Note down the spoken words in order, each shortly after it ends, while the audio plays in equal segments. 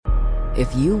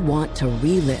If you want to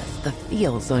relive the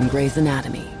feels on Grey's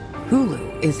Anatomy,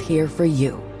 Hulu is here for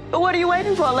you. What are you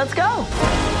waiting for? Let's go.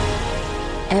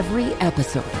 Every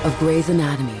episode of Grey's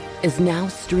Anatomy is now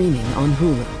streaming on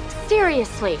Hulu.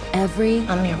 Seriously.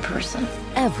 I'm your person.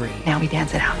 Now we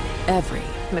dance it out. Every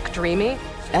McDreamy.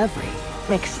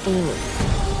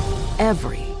 McSteamy.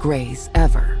 Every Grey's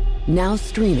ever. Now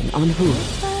streaming on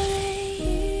Hulu.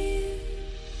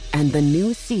 And the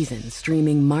new season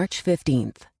streaming March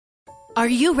 15th. Are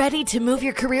you ready to move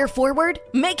your career forward?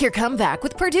 Make your comeback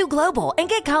with Purdue Global and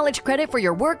get college credit for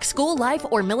your work, school, life,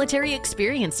 or military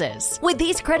experiences. With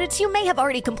these credits, you may have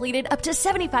already completed up to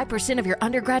 75% of your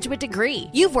undergraduate degree.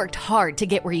 You've worked hard to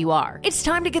get where you are. It's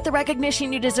time to get the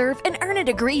recognition you deserve and earn a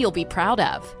degree you'll be proud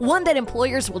of. One that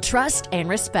employers will trust and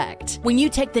respect. When you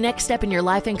take the next step in your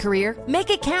life and career, make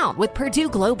it count with Purdue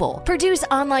Global, Purdue's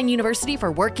online university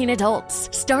for working adults.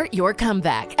 Start your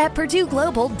comeback at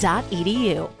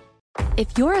purdueglobal.edu.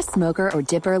 If you're a smoker or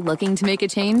dipper looking to make a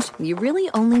change, you really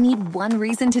only need one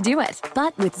reason to do it.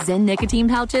 But with Zyn nicotine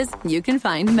pouches, you can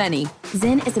find many.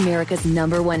 Zyn is America's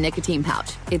 #1 nicotine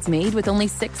pouch. It's made with only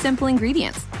 6 simple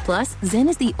ingredients. Plus, Zyn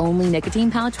is the only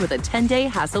nicotine pouch with a 10-day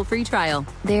hassle-free trial.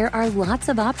 There are lots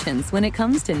of options when it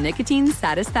comes to nicotine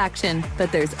satisfaction,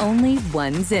 but there's only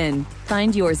one Zyn.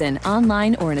 Find your Zyn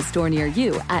online or in a store near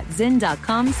you at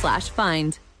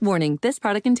zyn.com/find. Warning, this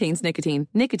product contains nicotine.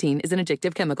 Nicotine is an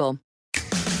addictive chemical.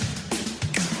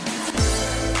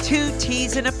 Two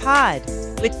Teas in a Pod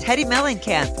with Teddy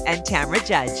Mellencamp and Tamra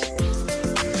Judge.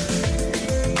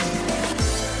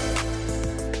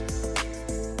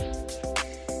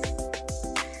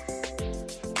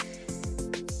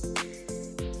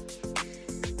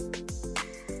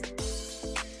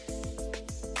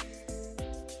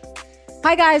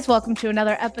 Hi, guys. Welcome to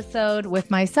another episode with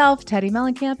myself, Teddy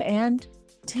Mellencamp, and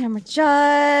Tamra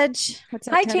Judge. What's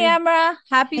up, Hi, Teddy? Tamra.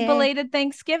 Happy belated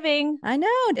Thanksgiving. I know.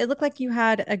 It looked like you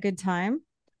had a good time.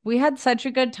 We had such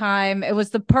a good time. It was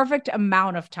the perfect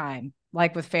amount of time,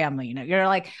 like with family. You know, you're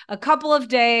like a couple of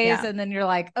days and then you're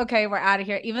like, okay, we're out of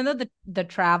here. Even though the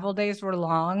travel days were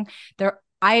long,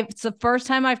 it's the first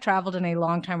time I've traveled in a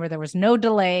long time where there was no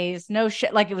delays, no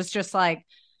shit. Like it was just like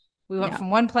we went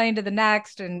from one plane to the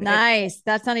next. And nice.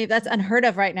 That's unheard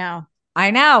of right now.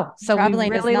 I know. So traveling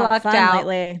we really is not lucked fun out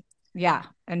lately. Yeah.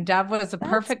 And Dove was a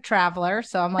perfect traveler.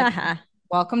 So I'm like,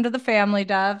 welcome to the family,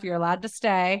 Dove. You're allowed to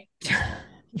stay.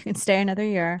 You can stay another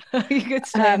year. You could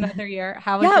stay another year.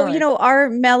 How was yours? You know, our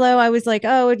mellow, I was like,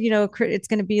 oh, you know, it's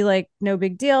going to be like no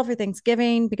big deal for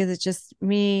Thanksgiving because it's just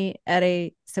me,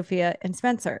 Eddie, Sophia, and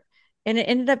Spencer. And it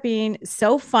ended up being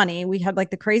so funny. We had like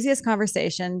the craziest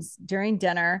conversations during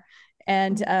dinner.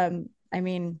 And I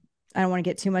mean, I don't want to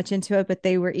get too much into it, but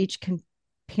they were each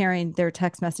comparing their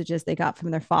text messages they got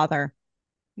from their father.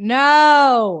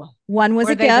 No. One was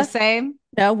Were a they gift. The same?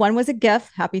 No, one was a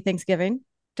gift. Happy Thanksgiving.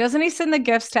 Doesn't he send the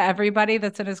gifts to everybody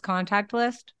that's in his contact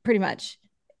list? Pretty much.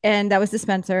 And that was to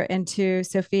Spencer. And to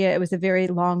Sophia, it was a very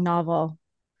long novel.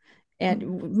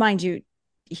 And mind you,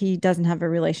 he doesn't have a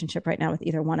relationship right now with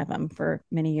either one of them for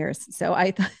many years. So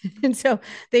and so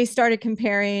they started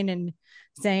comparing and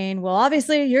saying, well,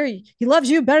 obviously he loves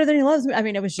you better than he loves me. I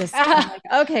mean, it was just like,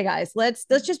 okay, guys, let's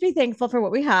just be thankful for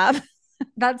what we have.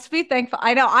 Let's be thankful.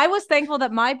 I know. I was thankful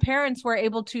that my parents were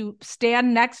able to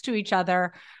stand next to each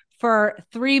other for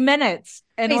 3 minutes.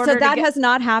 So that has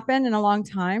not happened in a long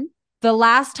time. The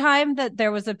last time that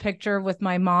there was a picture with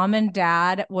my mom and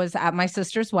dad was at my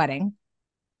sister's wedding.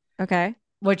 Okay.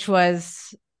 Which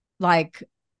was like,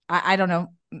 I don't know,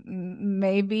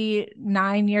 maybe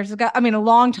 9 years ago. I mean, a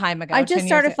long time ago. I just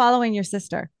started following your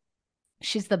sister.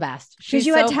 She's the best. Because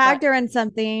you had tagged her in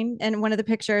something in one of the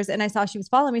pictures and I saw she was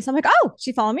following me. So I'm like, oh,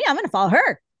 she followed me. I'm going to follow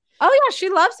her. Oh yeah. She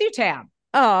loves you, Tam.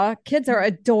 Oh, kids are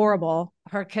adorable.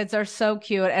 Her kids are so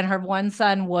cute. And her one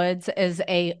son, Woods, is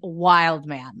a wild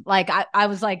man. Like I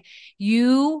was like,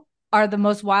 you are the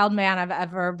most wild man I've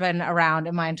ever been around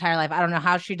in my entire life. I don't know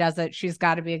how she does it. She's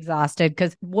got to be exhausted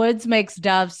because Woods makes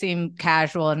Dove seem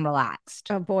casual and relaxed.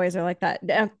 Oh, boys are like that.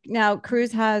 Now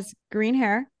Cruz has green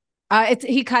hair.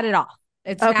 He cut it off.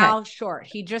 It's now short.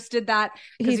 He just did that.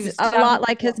 He's a lot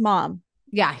like his mom.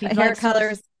 Yeah. Hair color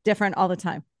is different all the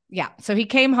time. Yeah. So he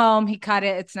came home, he cut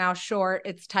it. It's now short.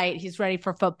 It's tight. He's ready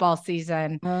for football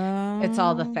season. It's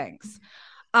all the things.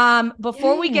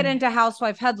 Before we get into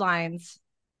housewife headlines,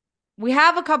 we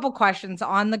have a couple questions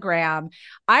on the gram.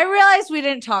 I realized we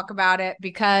didn't talk about it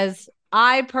because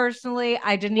I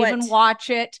didn't even watch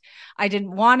it. I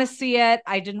didn't want to see it.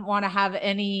 I didn't want to have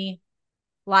any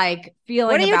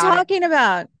feeling. What are you talking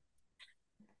about?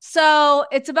 So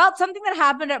it's about something that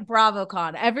happened at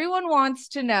BravoCon. Everyone wants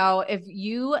to know if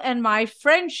you and my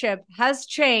friendship has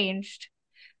changed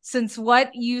since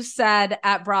what you said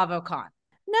at BravoCon.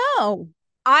 No.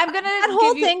 I'm going to That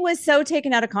whole thing was so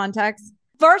taken out of context.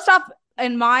 First off,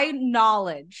 in my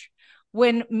knowledge,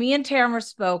 when me and Tamara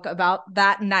spoke about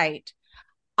that night,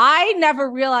 I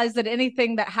never realized that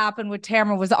anything that happened with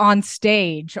Tamara was on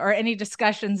stage or any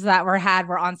discussions that were had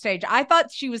were on stage. I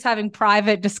thought she was having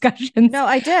private discussions. No,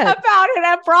 I did. About it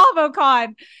at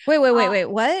BravoCon. Wait.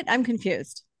 What? I'm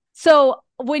confused. So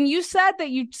when you said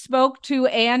that you spoke to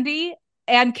Andy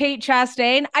and Kate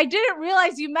Chastain, I didn't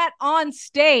realize you met on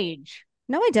stage.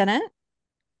 No, I didn't.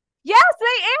 Yes,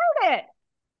 they aired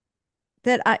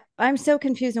it. I'm so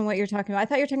confused on what you're talking about. I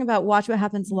thought you were talking about Watch What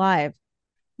Happens Live.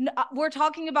 No, we're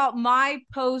talking about my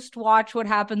post Watch What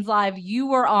Happens Live you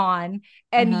were on,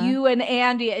 and you and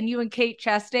Andy and you and Kate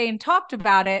Chastain talked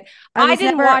about it. I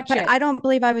didn't watch it. I don't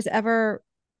believe I was ever.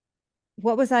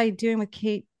 What was I doing with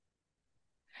Kate?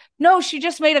 No, she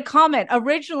just made a comment.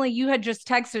 Originally, you had just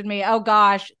texted me, oh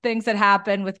gosh, things had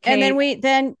happened with Kate. And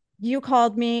then you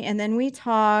called me and then we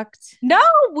talked. No,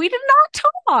 we did not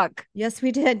talk. Yes,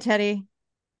 we did, Teddy.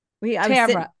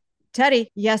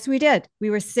 Teddy. Yes, we did. I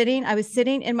was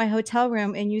sitting in my hotel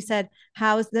room and you said,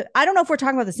 I don't know if we're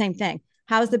talking about the same thing.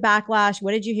 How's the backlash?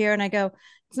 What did you hear? And I go,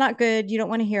 it's not good. You don't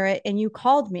want to hear it. And you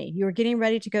called me. You were getting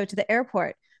ready to go to the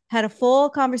airport, had a full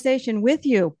conversation with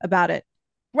you about it.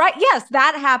 Right. Yes,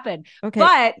 that happened. Okay.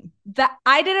 But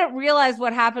I didn't realize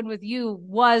what happened with you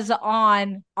was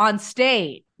on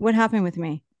stage. What happened with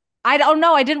me? I don't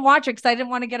know. I didn't watch it because I didn't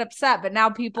want to get upset, but now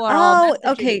people are all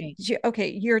okay. Okay.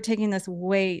 You're taking this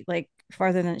way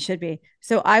farther than it should be.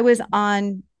 So I was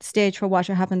on stage for Watch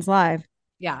What Happens Live.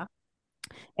 Yeah.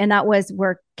 And that was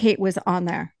where Kate was on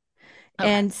there. Okay.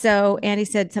 And so Andy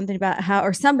said something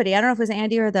about somebody, I don't know if it was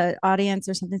Andy or the audience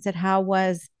or something, said,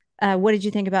 what did you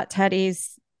think about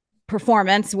Teddy's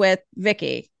performance with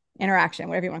Vicky? Interaction,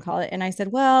 whatever you want to call it. And I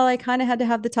said, well, I kind of had to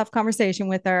have the tough conversation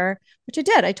with her, which I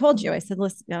did. I told you, I said,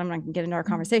 listen, I'm not going to get into our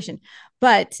conversation,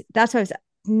 but that's why I was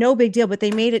no big deal. But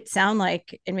they made it sound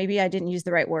like, and maybe I didn't use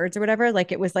the right words or whatever.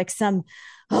 Like it was like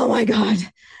oh my God,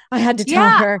 I had to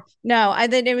tell her. No,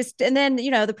 and then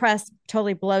the press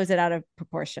totally blows it out of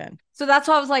proportion. So that's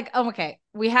why I was like, oh, okay.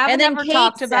 We haven't ever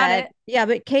talked about it. Yeah.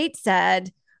 But Kate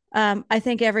said, I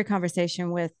think every conversation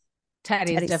with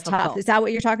Teddy's difficult. Tough. Is that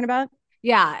what you're talking about?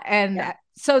 Yeah. And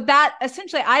so that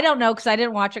essentially, I don't know, because I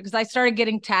didn't watch it because I started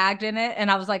getting tagged in it.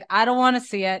 And I was like, I don't want to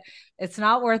see it. It's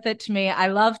not worth it to me. I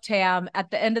love Tam.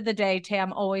 At the end of the day,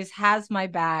 Tam always has my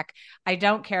back. I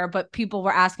don't care. But people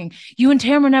were asking, you and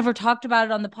Tamara never talked about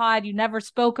it on the pod. You never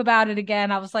spoke about it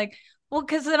again. I was like, well,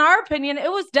 because in our opinion,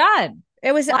 it was done.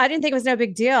 I didn't think it was no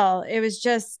big deal. It was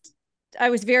just,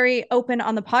 I was very open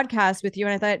on the podcast with you.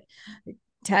 And I thought,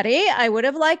 Teddy, I would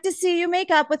have liked to see you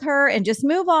make up with her and just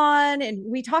move on. And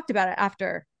we talked about it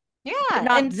after. Yeah.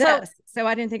 And so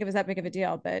I didn't think it was that big of a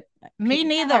deal, but me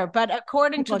neither. But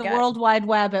according to the World Wide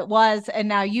Web, it was. And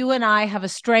now you and I have a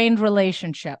strained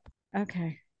relationship.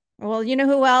 Okay. Well, you know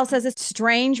who else has a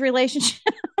strange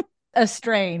relationship? A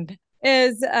strained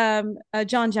is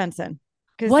John Jensen.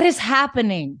 What is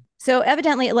happening? So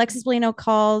evidently Alexis Bellino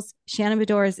calls Shannon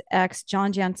Bedore's ex,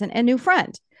 John Jensen, a new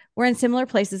friend. We're in similar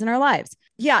places in our lives.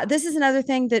 Yeah, this is another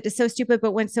thing that is so stupid,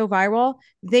 but went so viral.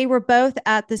 They were both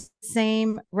at the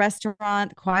same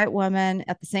restaurant, Quiet Woman,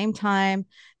 at the same time.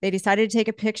 They decided to take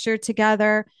a picture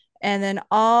together. And then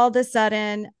all of a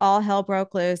sudden, all hell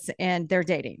broke loose and they're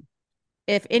dating.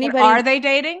 If anybody... Are they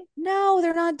dating? No,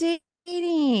 they're not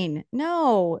dating.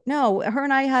 No. Her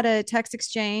and I had a text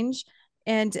exchange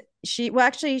and she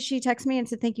texted me and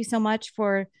said, thank you so much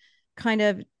for kind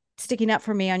of sticking up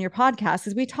for me on your podcast,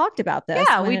 because we talked about this.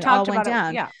 Yeah, we talked about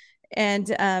it. Yeah.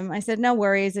 And I said, no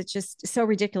worries. It's just so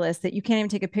ridiculous that you can't even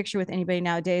take a picture with anybody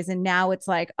nowadays. And now it's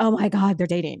like, oh my God, they're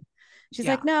dating. She's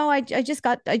like, no, I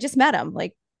just met him.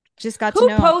 Like, just got to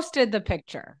know. Who posted the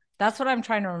picture? That's what I'm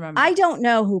trying to remember. I don't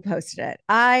know who posted it.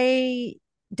 I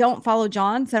don't follow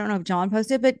John, so I don't know if John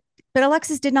posted, but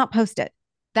Alexis did not post it.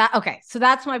 Okay. So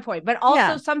that's my point. But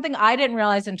also something I didn't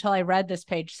realize until I read this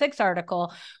Page 6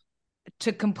 article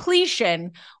to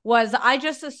completion was I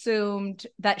just assumed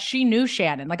that she knew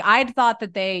Shannon. Like I'd thought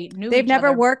that they've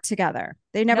never worked together.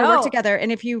 They never worked together.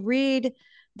 And if you read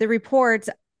the reports,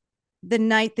 the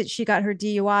night that she got her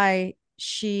DUI,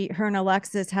 her and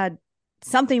Alexis had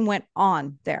something went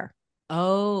on there.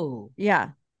 Oh,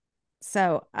 yeah.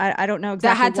 So I don't know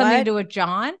exactly. That had something to do with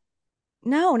John?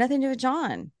 No, nothing to do with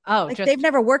John. Oh, they've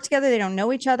never worked together. They don't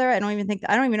know each other. I don't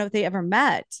even know if they ever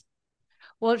met.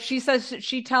 Well, she says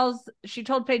she told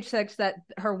Page Six that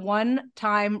her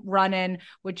one-time run-in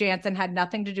with Jansen had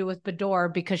nothing to do with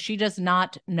Bador because she does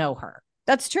not know her.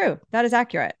 That's true. That is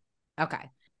accurate. Okay.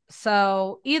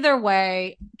 So either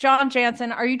way, John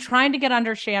Jansen, are you trying to get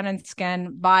under Shannon's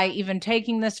skin by even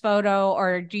taking this photo,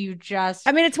 or do you just...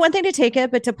 I mean, it's one thing to take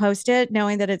it, but to post it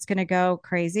knowing that it's going to go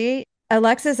crazy.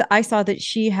 Alexis, I saw that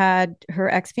she had her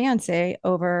ex-fiance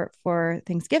over for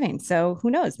Thanksgiving. So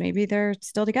who knows? Maybe they're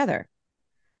still together.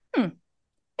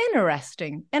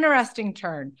 Interesting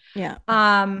turn. Yeah.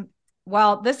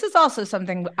 Well, this is also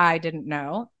something I didn't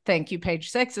know. Thank you, Page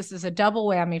Six. This is a double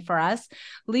whammy for us.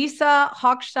 Lisa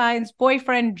Hochstein's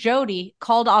boyfriend, Jody,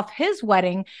 called off his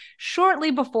wedding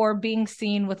shortly before being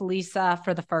seen with Lisa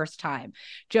for the first time.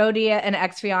 Jody and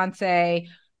ex-fiance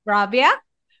Rabia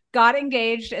got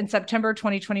engaged in September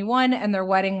 2021, and their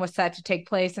wedding was set to take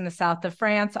place in the south of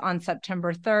France on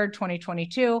September 3rd,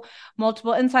 2022.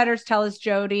 Multiple insiders tell us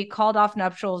Jody called off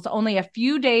nuptials only a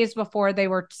few days before they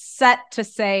were set to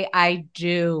say "I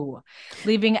do,"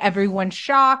 leaving everyone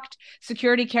shocked.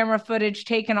 Security camera footage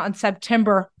taken on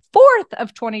September 4th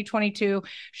of 2022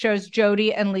 shows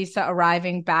Jody and Lisa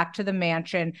arriving back to the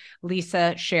mansion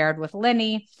Lisa shared with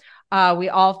Lenny. We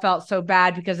all felt so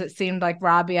bad because it seemed like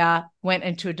Rabia went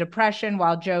into a depression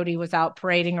while Jody was out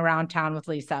parading around town with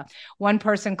Lisa. One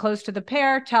person close to the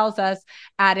pair tells us,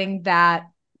 adding that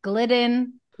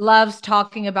Glidden loves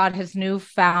talking about his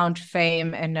newfound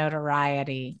fame and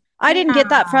notoriety. I didn't get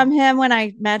that from him when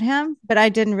I met him, but I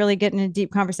didn't really get in a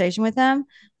deep conversation with them.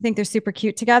 I think they're super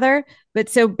cute together. But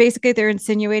so basically they're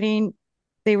insinuating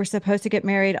they were supposed to get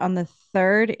married on the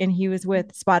 3rd and he was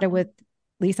spotted with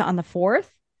Lisa on the 4th.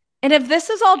 And if this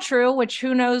is all true, which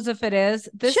who knows if it is,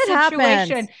 this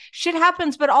situation shit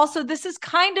happens, but also this is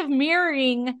kind of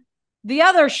mirroring the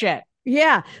other shit.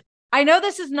 Yeah. I know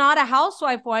this is not a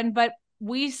housewife one, but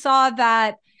we saw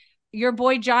that your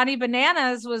boy Johnny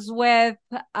Bananas was with,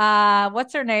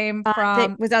 what's her name?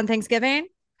 Was on Thanksgiving?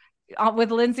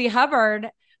 With Lindsay Hubbard,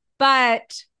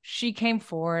 but she came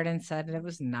forward and said it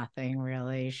was nothing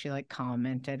really. She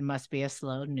commented, must be a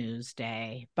slow news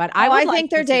day. But I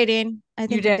think they're dating. I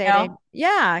think they're dating. Know?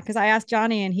 Yeah, because I asked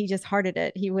Johnny and he just hearted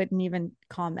it. He wouldn't even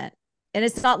comment. And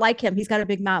it's not like him. He's got a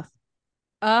big mouth.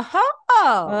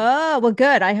 Oh, well,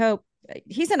 good. I hope.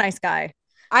 He's a nice guy.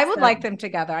 I would like them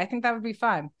together. I think that would be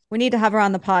fun. We need to have her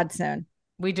on the pod soon.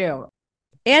 We do.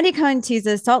 Andy Cohen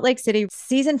teases Salt Lake City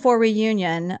season 4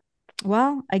 reunion.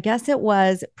 Well, I guess it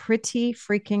was pretty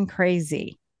freaking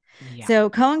crazy. Yeah. So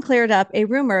Cohen cleared up a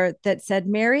rumor that said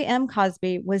Mary M.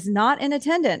 Cosby was not in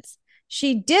attendance.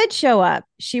 She did show up.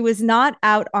 She was not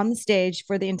out on the stage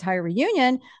for the entire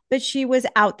reunion, but she was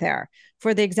out there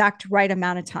for the exact right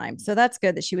amount of time. So that's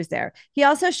good that she was there. He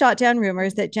also shot down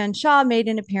rumors that Jen Shah made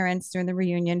an appearance during the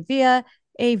reunion via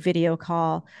a video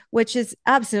call, which is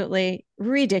absolutely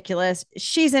ridiculous.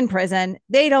 She's in prison.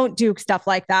 They don't do stuff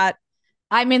like that.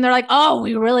 I mean, they're like, oh,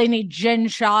 we really need Jen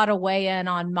Shah to weigh in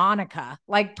on Monica.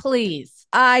 Please.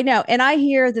 I know. And I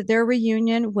hear that their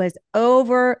reunion was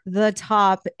over the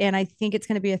top. And I think it's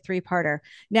going to be a 3-parter.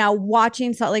 Now,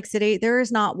 watching Salt Lake City, there is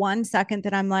not one second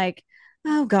that I'm like,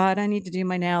 oh, God, I need to do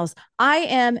my nails. I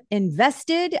am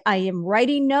invested. I am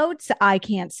writing notes. I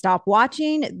can't stop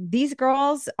watching. These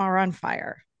girls are on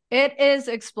fire. It is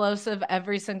explosive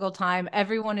every single time.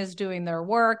 Everyone is doing their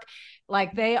work.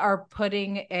 They are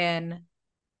putting in...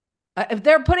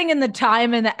 they're putting in the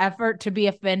time and the effort to be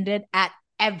offended at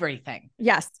everything.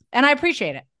 Yes. And I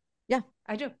appreciate it. Yeah,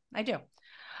 I do.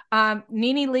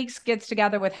 Nene Leakes gets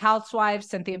together with housewives,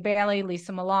 Cynthia Bailey,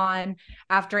 Lisa Milan,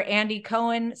 after Andy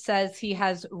Cohen says he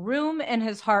has room in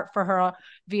his heart for her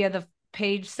via the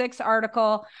Page 6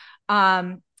 article.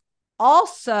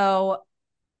 Also,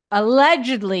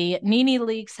 allegedly, Nene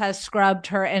Leakes has scrubbed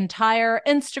her entire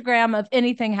Instagram of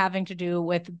anything having to do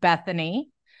with Bethany.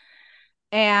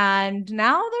 And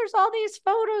now there's all these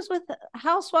photos with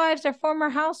housewives or former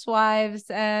housewives.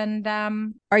 And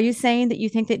are you saying that you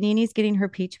think that Nene's getting her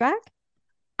peach back?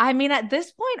 I mean, at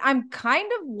this point, I'm kind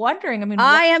of wondering.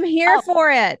 I am here for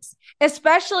it.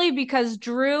 Especially because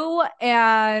Drew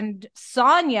and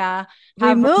Sonia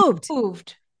have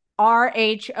removed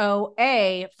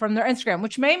RHOA from their Instagram,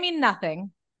 which may mean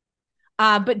nothing.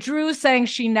 But Drew's saying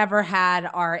she never had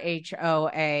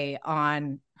RHOA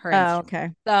on her Instagram. Oh,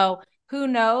 okay. So who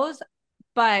knows?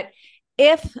 But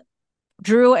if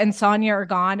Drew and Sonia are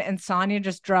gone and Sonia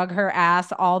just drug her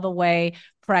ass all the way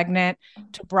pregnant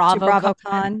to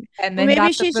BravoCon, and then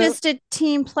maybe she's just a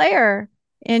team player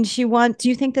and do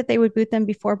you think that they would boot them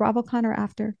before BravoCon or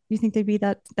after? You think they'd be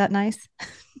that nice?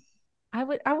 I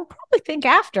would probably think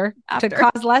after to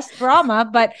cause less drama,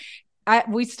 but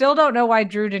we still don't know why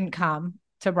Drew didn't come.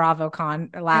 to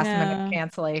BravoCon, last minute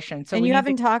cancellation. So and you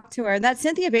haven't talked to her. That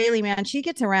Cynthia Bailey, man, she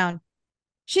gets around.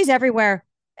 She's everywhere.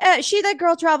 That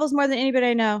girl travels more than anybody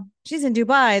I know. She's in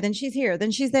Dubai, then she's here, then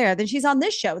she's there, then she's on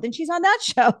this show, then she's on that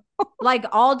show. Like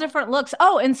all different looks.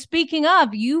 Oh, and speaking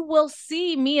of, you will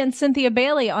see me and Cynthia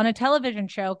Bailey on a television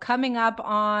show coming up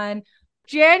on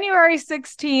January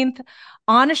 16th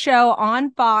on a show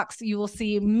on Fox. You will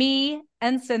see me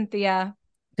and Cynthia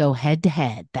go head to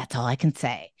head. That's all I can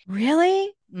say.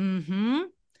 Really? Mm-hmm.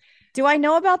 Do I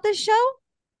know about this show?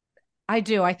 I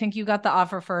do. I think you got the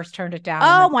offer first, turned it down.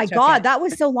 Oh my God. That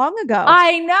was so long ago.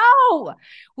 I know.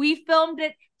 We filmed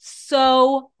it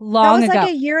so long ago. That was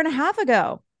like a year and a half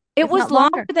ago. It was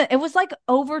longer than, it was like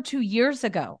over 2 years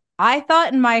ago. I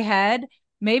thought in my head,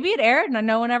 maybe it aired and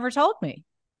no one ever told me.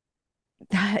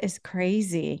 That is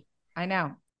crazy. I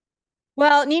know.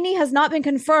 Well, Nene has not been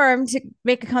confirmed to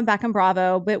make a comeback on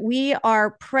Bravo, but we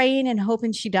are praying and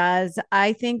hoping she does.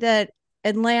 I think that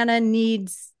Atlanta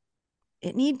needs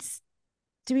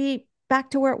to be back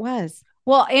to where it was.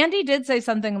 Well, Andy did say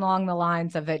something along the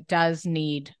lines of it does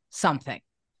need something.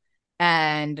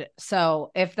 And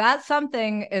so if that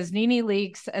something is Nene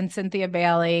Leakes and Cynthia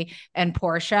Bailey and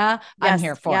Portia, I'm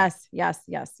here for it. Yes.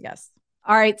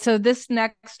 All right. So this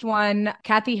next one,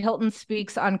 Kathy Hilton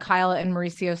speaks on Kyle and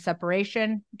Mauricio's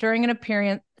separation. During an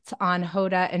appearance on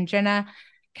Hoda and Jenna,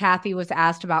 Kathy was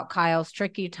asked about Kyle's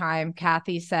tricky time.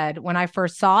 Kathy said, when I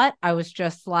first saw it, I was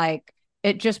just like,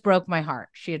 it just broke my heart,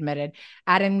 she admitted,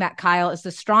 adding that Kyle is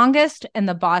the strongest and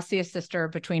the bossiest sister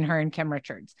between her and Kim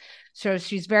Richards. So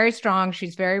she's very strong.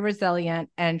 She's very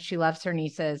resilient and she loves her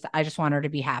nieces. I just want her to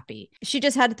be happy. She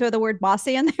just had to throw the word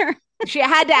bossy in there. She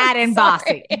had to add in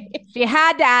bossy. She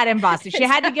had to add in bossy. She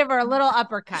had to give her a little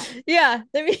uppercut. Yeah.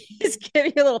 Let me just give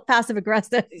you a little passive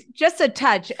aggressive. Just a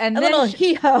touch. And a little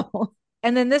hee-ho.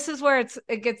 And then this is where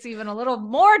it gets even a little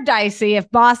more dicey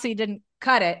if bossy didn't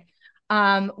cut it.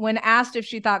 When asked if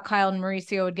she thought Kyle and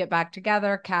Mauricio would get back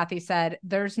together, Kathy said,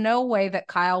 there's no way that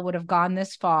Kyle would have gone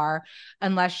this far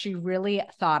unless she really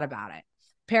thought about it.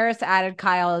 Paris added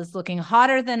Kyle is looking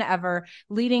hotter than ever,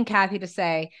 leading Kathy to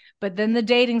say, but then the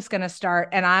dating's going to start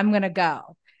and I'm going to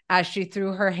go, as she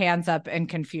threw her hands up in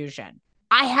confusion.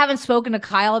 I haven't spoken to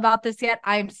Kyle about this yet.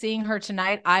 I'm seeing her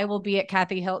tonight. I will be at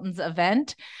Kathy Hilton's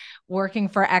event working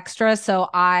for Extra, so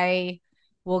I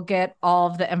will get all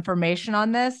of the information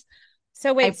on this.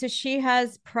 So wait, so she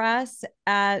has press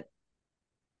at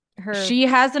her. She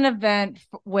has an event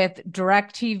with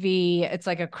DirecTV. It's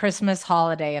like a Christmas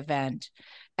holiday event.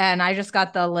 And I just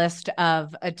got the list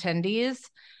of attendees.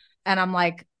 And I'm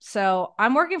like, so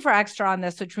I'm working for Extra on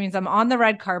this, which means I'm on the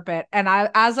red carpet. And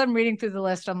as I'm reading through the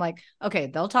list, I'm like, okay,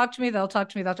 they'll talk to me.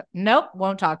 Nope,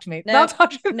 won't talk to me. They'll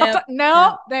talk to me.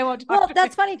 No, they won't talk to me. Well,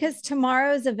 that's funny because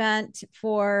tomorrow's event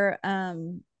for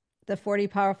the 40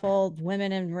 powerful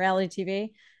women in reality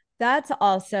TV, that's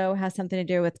also has something to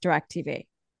do with DirecTV.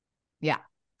 Yeah.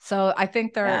 So I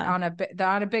think they're on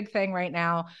a big thing right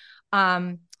now.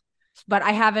 But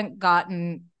I haven't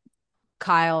gotten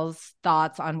Kyle's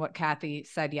thoughts on what Kathy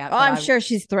said yet. Oh, I'm sure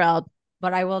she's thrilled.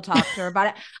 But I will talk to her about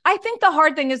it. I think the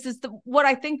hard thing is what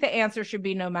I think the answer should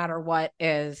be no matter what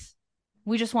is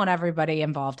we just want everybody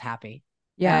involved happy.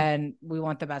 Yeah. And we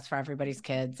want the best for everybody's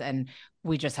kids. And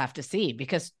we just have to see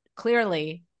because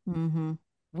clearly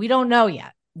we don't know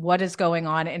yet what is going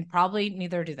on and probably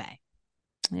neither do they.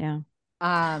 Yeah.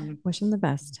 Wish them the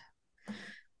best.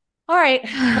 All right.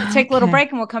 Let's take a little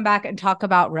break and we'll come back and talk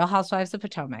about Real Housewives of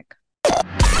Potomac.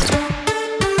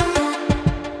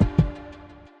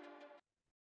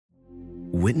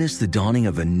 Witness the dawning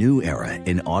of a new era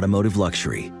in automotive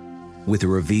luxury with a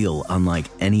reveal unlike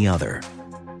any other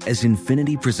as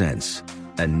Infiniti presents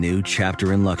a new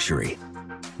chapter in luxury,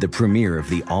 the premiere of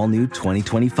the all-new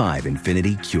 2025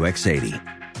 Infiniti QX80.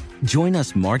 Join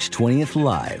us March 20th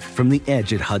live from the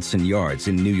Edge at Hudson Yards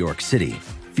in New York City,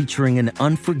 featuring an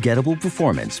unforgettable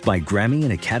performance by Grammy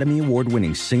and Academy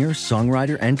Award-winning singer,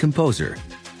 songwriter, and composer,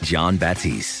 Jon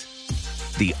Batiste.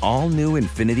 The all-new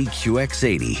Infiniti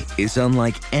QX80 is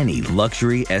unlike any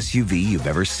luxury SUV you've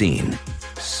ever seen.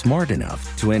 Smart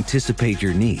enough to anticipate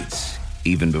your needs,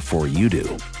 even before you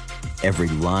do. Every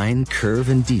line, curve,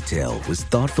 and detail was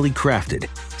thoughtfully crafted,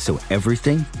 so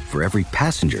everything for every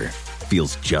passenger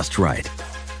feels just right.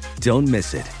 Don't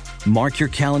miss it. Mark your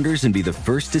calendars and be the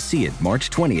first to see it March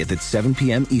 20th at 7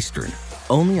 p.m. Eastern,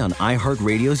 only on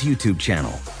iHeartRadio's YouTube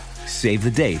channel. Save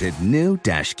the date at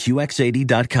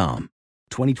new-QX80.com.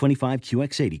 2025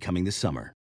 QX80 coming this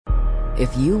summer.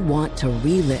 If you want to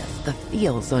relive the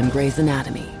feels on Grey's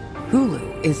Anatomy,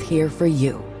 Hulu is here for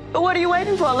you. What are you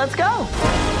waiting for? Let's go.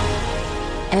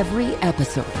 Every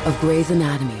episode of Grey's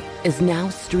Anatomy is now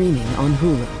streaming on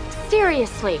Hulu.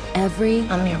 Seriously. Every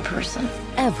I'm your person.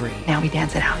 Now we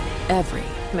dance it out. every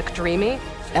McDreamy.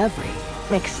 every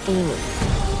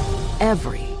McSteamy.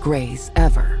 every Grey's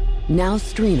ever now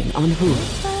streaming on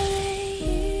Hulu.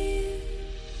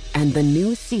 And the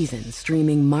new season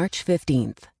streaming March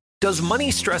 15th. Does money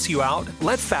stress you out?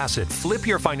 Let Facet flip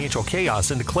your financial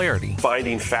chaos into clarity.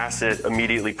 Finding Facet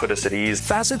immediately put us at ease.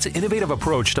 Facet's innovative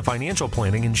approach to financial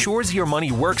planning ensures your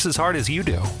money works as hard as you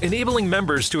do, enabling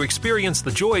members to experience the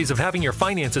joys of having your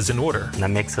finances in order. And that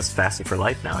makes us Facet for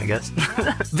life now, I guess.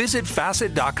 Visit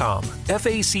Facet.com,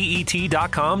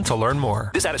 FACET.com to learn more.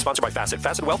 This ad is sponsored by Facet.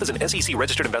 Facet Wealth is an SEC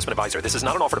registered investment advisor. This is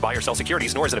not an offer to buy or sell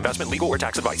securities, nor is it investment, legal, or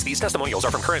tax advice. These testimonials are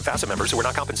from current Facet members who are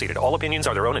not compensated. All opinions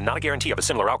are their own and not a guarantee of a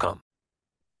similar outcome.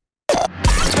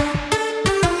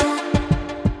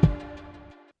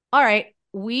 All right,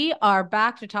 we are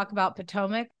back to talk about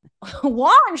Potomac.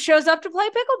 Juan shows up to play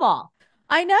pickleball.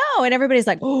 I know. And everybody's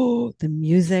like, oh, the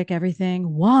music,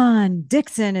 everything. Juan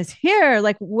Dixon is here.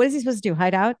 Like, what is he supposed to do?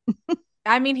 Hide out?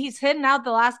 I mean, he's hidden out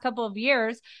the last couple of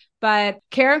years, but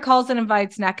Karen calls and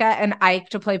invites Nneka and Ike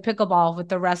to play pickleball with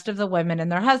the rest of the women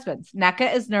and their husbands.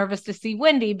 Nneka is nervous to see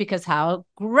Wendy because how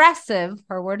aggressive,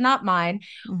 her word, not mine,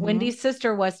 Wendy's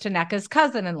sister was to Nneka's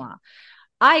cousin-in-law.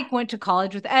 Ike went to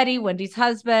college with Eddie, Wendy's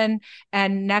husband,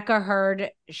 and Nneka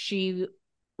heard she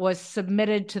was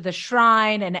submitted to the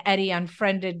shrine and Eddie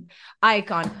unfriended Ike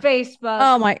on Facebook.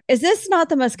 Oh my, is this not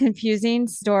the most confusing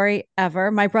story ever?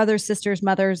 My brother's sister's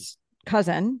mother's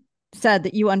cousin said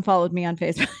that you unfollowed me on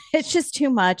Facebook. It's just too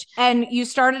much. And you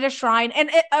started a shrine.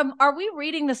 And are we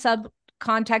reading the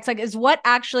subcontext? Like, is what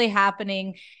actually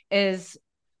happening is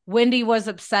Wendy was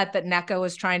upset that Nneka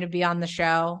was trying to be on the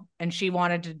show and she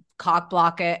wanted to cock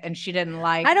block it and she didn't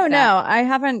like I don't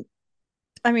know.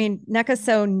 Nneka's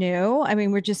so new. I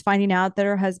mean, we're just finding out that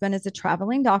her husband is a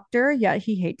traveling doctor, yet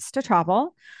he hates to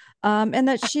travel. And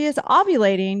that she is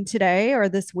ovulating today or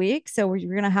this week. So we're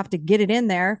going to have to get it in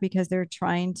there because they're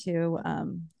trying to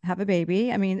have a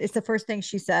baby. I mean, it's the first thing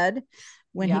she said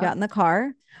when he got in the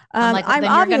car. I'm like, well,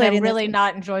 then you're going to really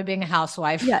not enjoy being a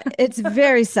housewife. Yeah, it's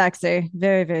very sexy.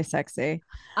 Very, very sexy.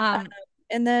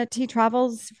 And that he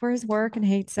travels for his work and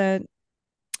hates it.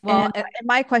 Well, and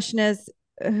my question is,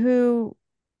 who,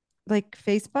 like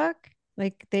Facebook?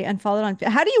 Like they unfollowed on.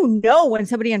 How do you know when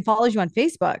somebody unfollows you on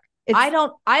Facebook? I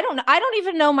don't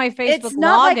even know my Facebook it's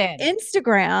not login. Like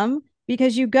Instagram,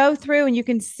 because you go through and you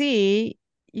can see,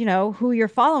 you know, who you're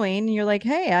following. And you're like,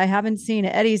 hey, I haven't seen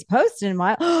Eddie's post in a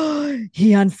while.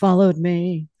 He unfollowed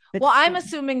me. But well, I'm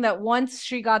assuming that once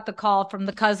she got the call from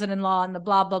the cousin-in-law and the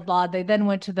blah, blah, blah, they then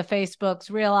went to the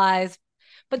Facebooks, realized.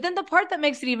 But then the part that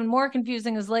makes it even more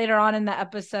confusing is later on in the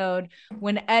episode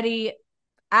when Eddie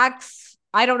acts,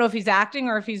 I don't know if he's acting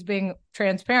or if he's being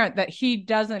transparent, that he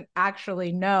doesn't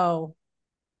actually know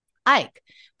Ike.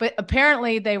 But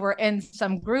apparently they were in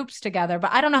some groups together,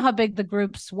 but I don't know how big the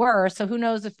groups were. So who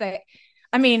knows if they,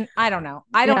 I mean, I don't know.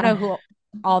 I don't know who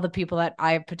all the people that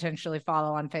I potentially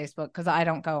follow on Facebook because I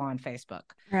don't go on Facebook.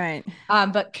 Right.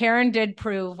 But Karen did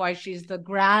prove why she's the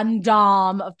grand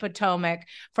dame of Potomac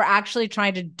for actually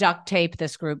trying to duct tape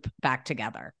this group back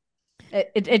together.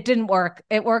 It didn't work.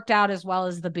 It worked out as well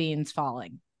as the beans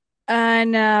falling. I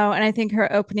know. And I think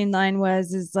her opening line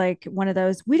is like one of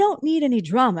those, we don't need any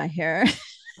drama here.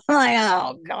 Like,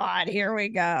 oh God, here we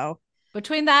go.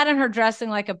 Between that and her dressing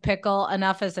like a pickle,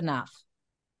 enough is enough.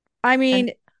 I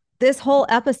mean, this whole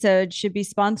episode should be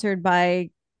sponsored by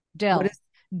Dill.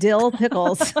 Dill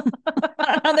Pickles.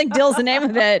 I don't think Dill's the name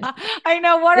of it. I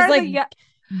know. What it's are like the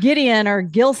Gideon or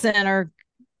Gilson or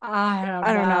I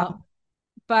don't know.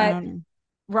 But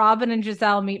Robin and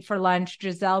Giselle meet for lunch.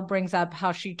 Giselle brings up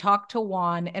how she talked to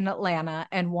Juan in Atlanta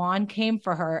and Juan came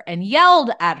for her and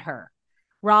yelled at her.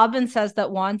 Robin says that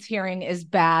Juan's hearing is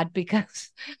bad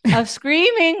because of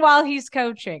screaming while he's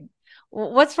coaching.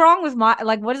 What's wrong with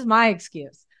what is my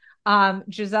excuse?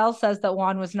 Giselle says that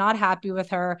Juan was not happy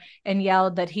with her and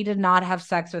yelled that he did not have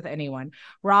sex with anyone.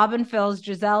 Robin fills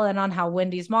Giselle in on how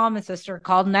Wendy's mom and sister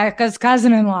called Nneka's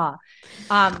cousin-in-law.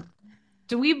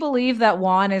 Do we believe that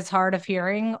Juan is hard of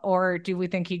hearing, or do we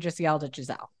think he just yelled at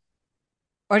Giselle?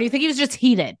 Or do you think he was just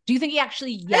heated? Do you think he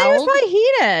actually yelled? He was probably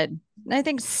heated. And I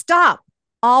think, stop.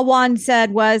 All Juan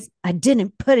said was, I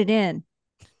didn't put it in.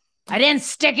 I didn't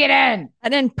stick it in. I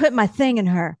didn't put my thing in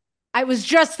her. I was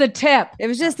just the tip. It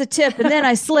was just the tip. And then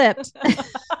I slipped.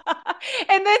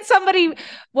 And then somebody,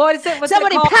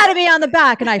 somebody patted me on the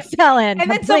back and I fell in.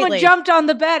 And then someone jumped on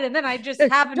the bed and then I just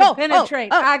happened to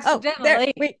penetrate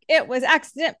accidentally. It was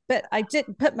accident, but I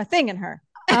didn't put my thing in her.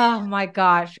 Oh my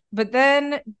gosh. But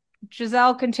then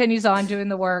Giselle continues on doing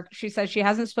the work. She says she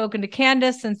hasn't spoken to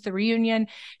Candace since the reunion.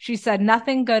 She said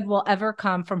nothing good will ever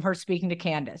come from her speaking to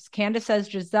Candace. Candace says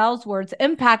Giselle's words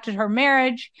impacted her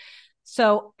marriage.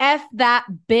 So F that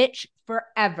bitch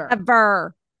forever.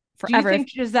 Forever. Do you think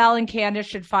Giselle and Candace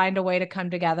should find a way to come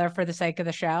together for the sake of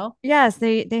the show? Yes,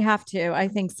 they have to. I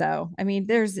think so. I mean,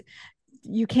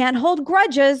 you can't hold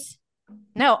grudges.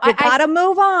 No, you gotta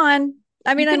move on.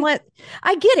 I mean,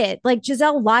 I get it. Like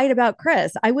Giselle lied about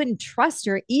Chris. I wouldn't trust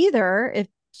her either if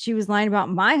she was lying about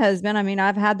my husband. I mean,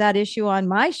 I've had that issue on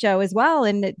my show as well.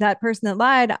 And that person that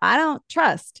lied, I don't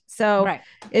trust. So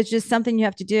it's just something you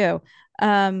have to do.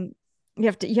 You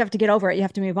have to get over it. You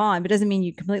have to move on, but it doesn't mean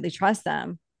you completely trust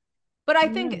them. But I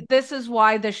think this is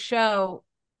why the show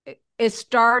is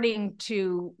starting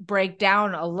to break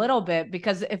down a little bit,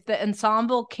 because if the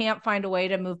ensemble can't find a way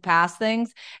to move past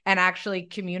things and actually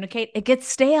communicate, it gets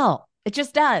stale. It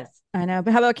just does. I know.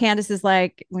 But how about Candace is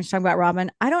like, when she's talking about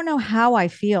Robin, I don't know how I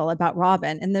feel about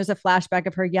Robin. And there's a flashback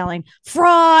of her yelling,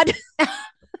 fraud. And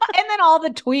then all the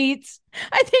tweets.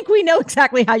 I think we know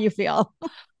exactly how you feel.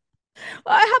 How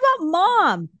about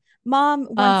mom? Mom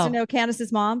wants to know,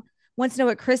 Candace's mom wants to know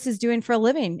what Chris is doing for a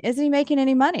living. Isn't he making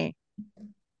any money?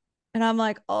 And I'm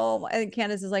like, oh, and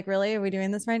Candace is like, really? Are we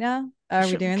doing this right now? Are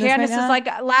we doing this Candace right now? is like,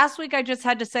 last week I just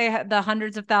had to say the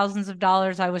hundreds of thousands of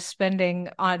dollars I was spending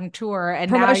on tour and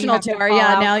promotional now tour.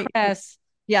 Yeah. Now, Chris.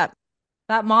 Yeah.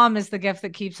 That mom is the gift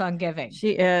that keeps on giving.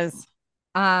 She is.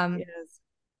 Then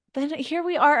here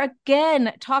we are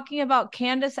again talking about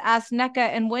Candace asked Nneka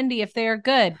and Wendy if they are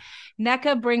good.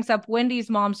 Nneka brings up Wendy's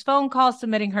mom's phone call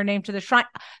submitting her name to the shrine.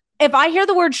 If I hear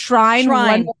the word shrine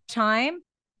one more time,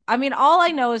 I mean, all I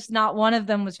know is not one of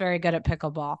them was very good at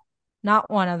pickleball. Not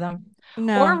one of them.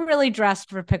 No. Or really dressed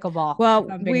for pickleball. Well,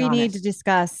 we need to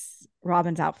discuss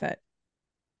Robin's outfit.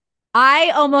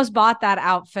 I almost bought that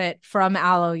outfit from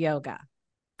Aloe Yoga.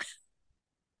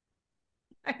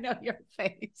 I know your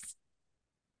face.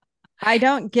 I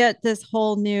don't get this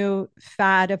whole new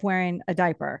fad of wearing a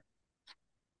diaper.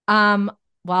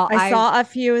 Well, I saw a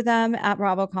few of them at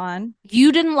RoboCon.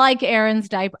 You didn't like Erin's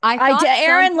diaper. I did.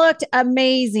 Erin looked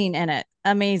amazing in it.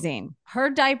 Amazing.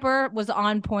 Her diaper was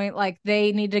on point. Like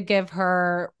they need to give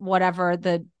her whatever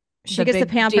she gets the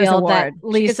Pampers award.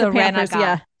 Lisa Rinna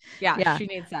got. Yeah. Yeah, she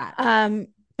needs that.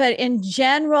 But in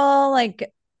general,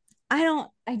 like I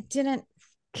didn't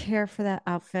care for that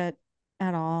outfit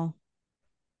at all.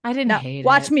 I didn't hate it.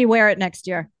 Watch me wear it next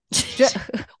year.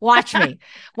 Watch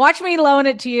me loan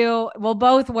it to you. We'll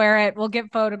both wear it. We'll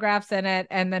get photographs in it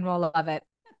and then we'll love it.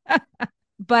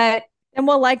 And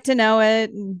we'll like to know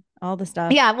it and all the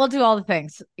stuff. Yeah, we'll do all the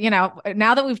things. You know,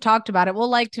 now that we've talked about it, we'll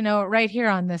like to know it right here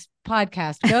on this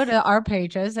podcast. Go to our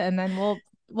pages and then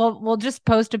we'll just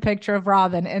post a picture of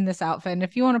Robin in this outfit. And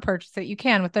if you want to purchase it, you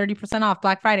can with 30% off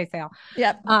Black Friday sale.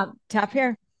 Yep. Tap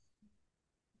here.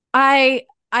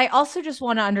 I also just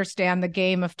want to understand the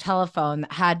game of telephone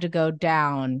that had to go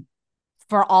down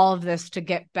for all of this to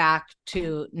get back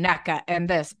to Nneka and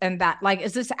this and that. Like,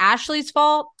 is this Ashley's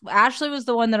fault? Ashley was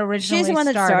the one that originally She's the one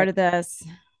that started this.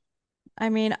 I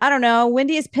mean, I don't know.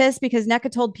 Wendy is pissed because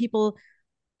Nneka told people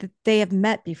that they have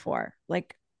met before.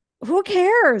 Like, who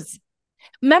cares?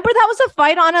 Remember that was a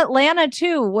fight on Atlanta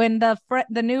too, when the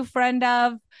new friend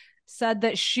of said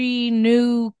that she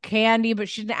knew Candy, but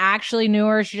she didn't actually knew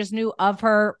her. She just knew of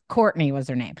her. Courtney was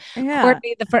her name. Yeah.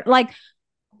 Courtney, the friend, like,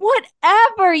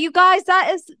 whatever, you guys,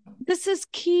 this is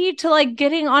key to like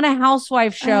getting on a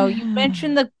housewife show. You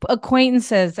mentioned the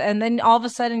acquaintances and then all of a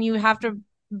sudden you have to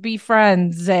be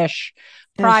friends-ish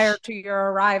prior to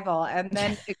your arrival. And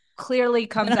then it clearly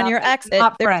comes out on your exit,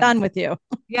 they're done with you.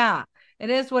 Yeah, it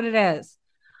is what it is.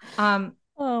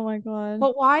 Oh my God.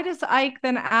 But why does Ike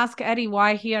then ask Eddie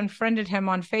why he unfriended him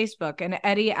on Facebook? And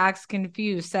Eddie acts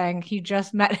confused, saying he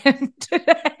just met him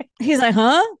today. He's like,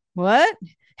 huh? What?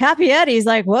 Happy Eddie's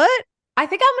like, what? I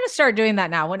think I'm going to start doing that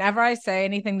now. Whenever I say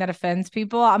anything that offends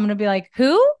people, I'm going to be like,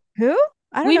 who? I don't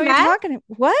know what you're talking about.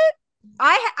 What?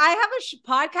 I have a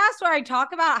podcast where I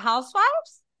talk about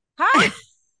housewives? Huh?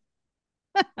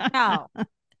 No.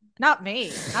 Not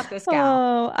me, not this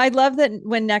gal. Oh, I love that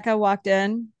when Nneka walked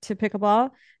in to pickleball,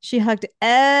 she hugged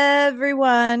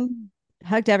everyone,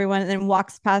 and then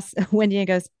walks past Wendy and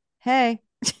goes, hey,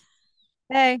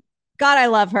 hey, God, I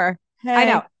love her. Hey. I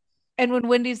know. And when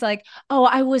Wendy's like, oh,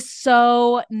 I was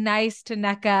so nice to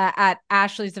Nneka at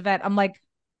Ashley's event. I'm like,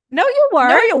 no, you weren't.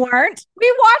 No, you weren't.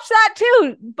 We watched that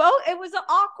too. It was an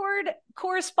awkward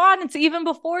correspondence even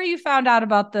before you found out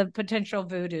about the potential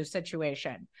voodoo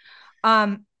situation.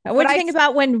 What do you think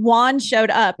about when Juan showed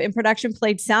up and production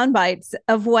played sound bites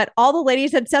of what all the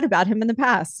ladies had said about him in the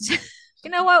past?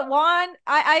 You know what, Juan?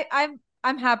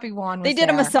 I'm happy Juan was They did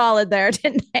him a solid there,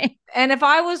 didn't they? And if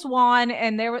I was Juan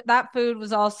and that food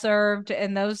was all served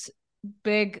in those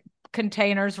big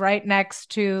containers right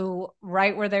next to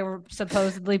right where they were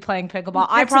supposedly playing pickleball,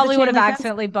 I probably would have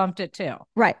accidentally bumped it too.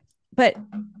 Right. But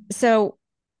so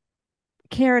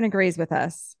Karen agrees with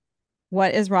us.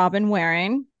 What is Robin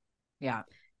wearing? Yeah.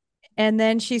 And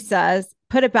then she says,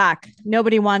 put it back.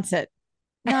 Nobody wants it.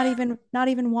 Not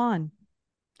even Juan.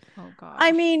 Oh God.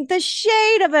 I mean, the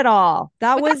shade of it all.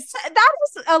 That was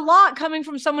a lot coming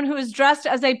from someone who is dressed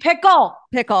as a pickle.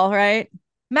 Pickle, right?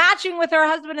 Matching with her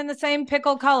husband in the same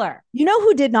pickle color. You know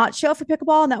who did not show up for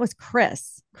pickleball? And that was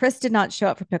Chris. Chris did not show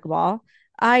up for pickleball.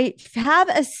 I have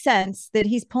a sense that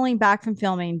he's pulling back from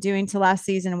filming, doing to last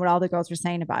season and what all the girls were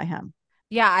saying about him.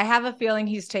 Yeah, I have a feeling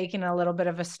he's taking a little bit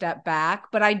of a step back,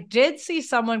 but I did see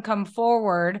someone come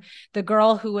forward, the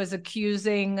girl who was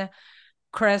accusing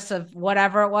Chris of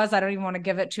whatever it was. I don't even want to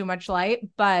give it too much light,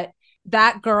 but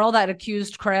that girl that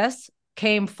accused Chris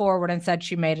came forward and said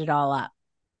she made it all up.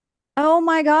 Oh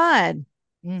my God.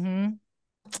 Mm-hmm.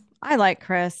 I like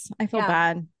Chris. I feel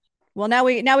bad. Well, now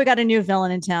we got a new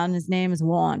villain in town. His name is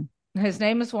Juan.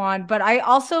 But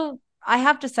I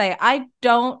have to say, I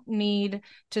don't need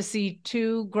to see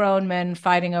two grown men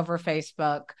fighting over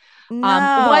Facebook.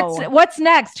 No. What's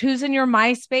next? Who's in your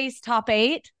MySpace top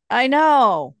 8? I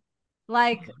know.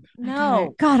 Like,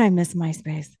 no. God, I miss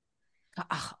MySpace.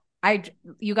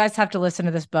 You guys have to listen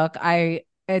to this book.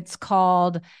 It's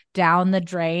called Down the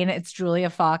Drain. It's Julia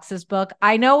Fox's book.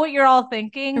 I know what you're all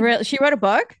thinking. Really? She wrote a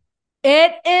book?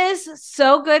 It is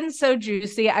so good and so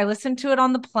juicy. I listened to it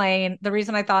on the plane. The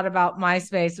reason I thought about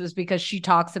MySpace was because she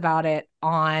talks about it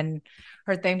on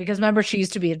her thing. Because remember, she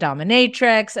used to be a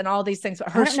dominatrix and all these things.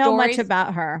 But her I don't know much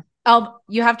about her. Oh,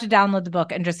 you have to download the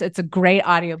book and it's a great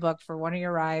audiobook for one of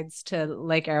your rides to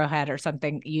Lake Arrowhead or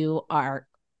something. Is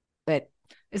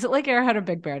it Lake Arrowhead or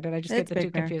Big Bear? Did I just get the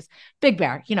two confused? Big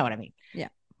Bear. You know what I mean? Yeah.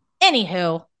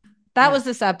 Anywho, that was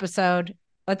this episode.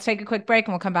 Let's take a quick break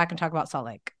and we'll come back and talk about Salt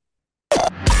Lake.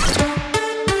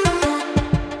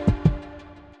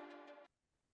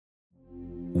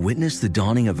 Witness the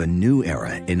dawning of a new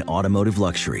era in automotive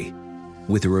luxury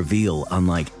with a reveal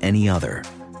unlike any other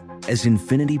as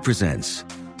Infiniti presents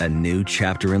a new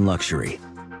chapter in luxury,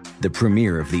 the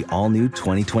premiere of the all-new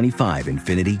 2025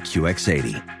 Infiniti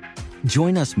QX80.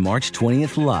 Join us March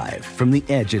 20th live from the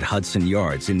Edge at Hudson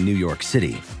Yards in New York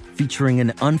City, featuring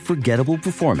an unforgettable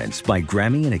performance by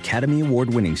Grammy and Academy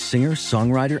Award-winning singer,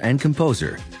 songwriter, and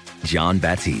composer, Jon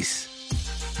Batiste.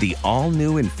 The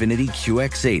all-new Infiniti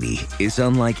QX80 is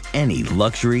unlike any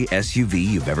luxury SUV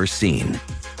you've ever seen.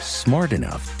 Smart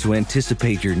enough to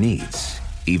anticipate your needs,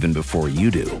 even before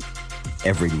you do.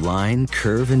 Every line,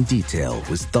 curve, and detail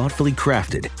was thoughtfully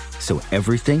crafted, so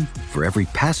everything for every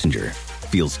passenger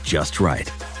feels just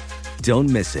right. Don't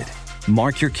miss it.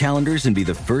 Mark your calendars and be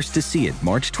the first to see it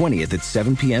March 20th at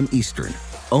 7 p.m. Eastern,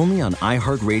 only on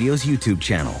iHeartRadio's YouTube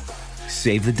channel.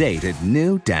 Save the date at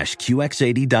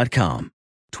new-QX80.com.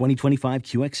 2025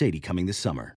 QX80 coming this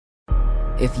summer.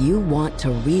 If you want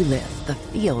to relive the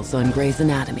feels on Grey's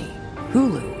Anatomy,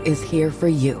 Hulu is here for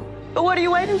you. What are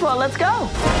you waiting for? Let's go.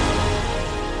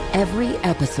 Every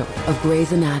episode of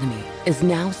Grey's Anatomy is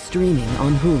now streaming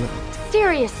on Hulu.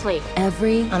 Seriously.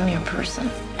 I'm your person.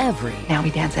 Every. Now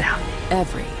we dance it out.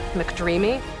 Every.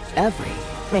 McDreamy. Every.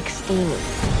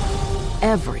 McSteamy.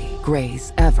 Every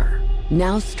Grey's ever.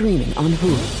 Now streaming on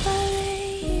Hulu.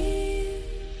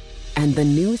 And the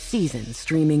new season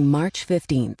streaming March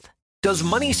 15th. Does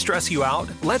money stress you out?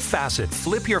 Let Facet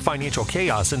flip your financial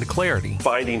chaos into clarity.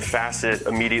 Finding Facet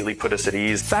immediately put us at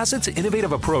ease. Facet's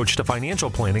innovative approach to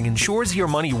financial planning ensures your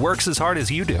money works as hard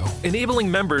as you do, enabling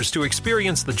members to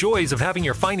experience the joys of having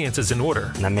your finances in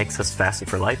order. And that makes us Facet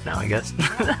for life now, I guess.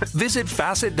 Visit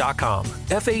Facet.com,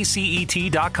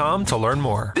 FACET.com to learn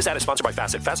more. This ad is sponsored by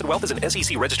Facet. Facet Wealth is an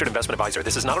SEC registered investment advisor.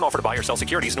 This is not an offer to buy or sell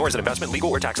securities, nor is it investment, legal,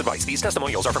 or tax advice. These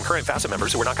testimonials are from current Facet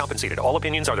members who are not compensated. All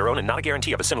opinions are their own and not a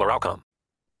guarantee of a similar outcome.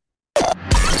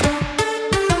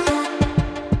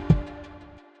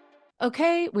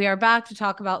 Okay, we are back to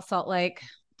talk about Salt Lake.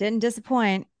 Didn't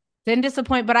disappoint,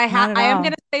 but I am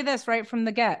going to say this right from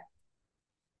the get.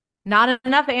 Not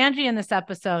enough Angie in this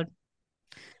episode.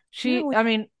 She's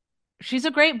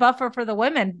a great buffer for the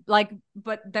women, but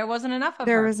there wasn't enough of her.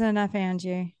 There wasn't enough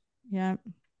Angie. Yeah.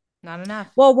 Not enough.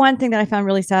 Well, one thing that I found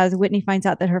really sad is Whitney finds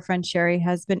out that her friend Sherry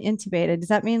has been intubated. Does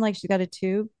that mean she's got a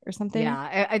tube or something?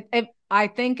 Yeah, I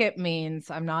think it means,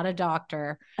 I'm not a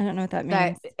doctor. I don't know what that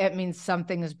means. It means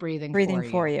something is breathing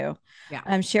for you.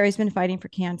 Yeah. Sherry's been fighting for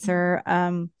cancer.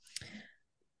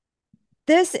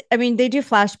 I mean, they do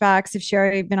flashbacks if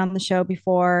Sherry had been on the show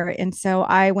before. And so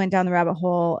I went down the rabbit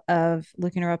hole of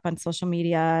looking her up on social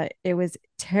media. It was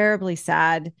terribly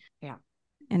sad. Yeah.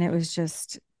 And it was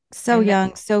just so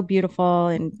young, so beautiful,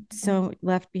 and so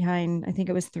left behind. I think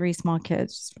it was 3 small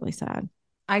kids. Just really sad.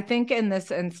 I think in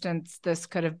this instance, this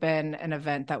could have been an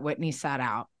event that Whitney sat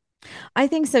out. I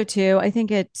think so too. I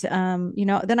think it,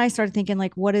 then I started thinking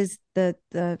like, what does the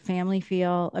family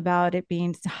feel about it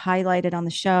being highlighted on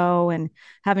the show and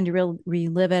having to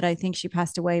relive it? I think she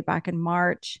passed away back in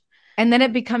March. And then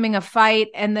it becoming a fight.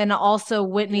 And then also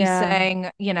Whitney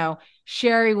saying,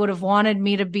 Sherry would have wanted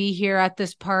me to be here at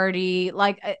this party.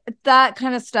 Like that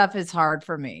kind of stuff is hard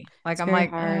for me. Like, I'm like,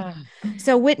 hard.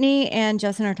 So Whitney and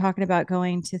Justin are talking about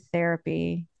going to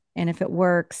therapy. And if it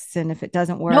works and if it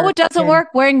doesn't work. No, it doesn't work.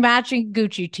 Wearing matching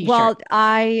Gucci t-shirt. Well,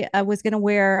 I was going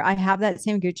to I have that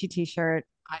same Gucci t-shirt.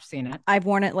 I've seen it. I've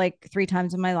worn it like 3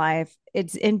 times in my life.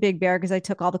 It's in Big Bear because I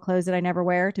took all the clothes that I never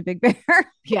wear to Big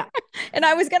Bear. Yeah. And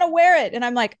I was going to wear it. And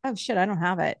I'm like, oh shit, I don't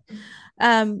have it.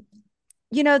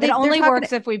 It only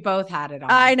works if we both had it on.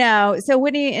 I know. So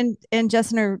Whitney and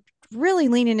Justin are really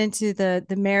leaning into the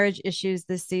marriage issues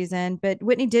this season, but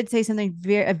Whitney did say something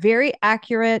a very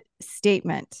accurate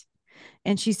statement.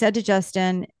 And she said to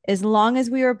Justin, as long as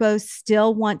we are both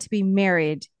still want to be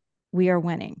married, we are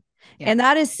winning. Yeah. And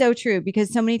that is so true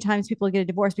because so many times people get a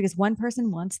divorce because one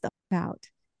person wants them out.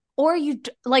 Or you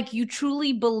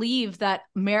truly believe that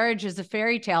marriage is a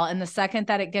fairy tale. And the second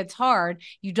that it gets hard,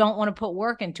 you don't want to put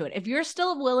work into it. If you're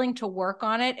still willing to work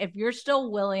on it, if you're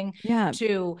still willing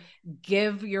to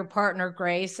give your partner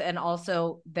grace and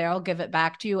also they'll give it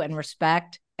back to you and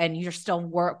respect, and you're still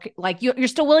you're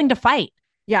still willing to fight.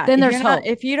 Yeah. Then there's hope.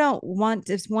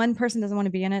 If one person doesn't want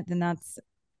to be in it, then that's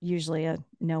usually a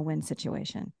no-win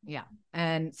situation. Yeah.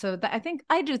 And so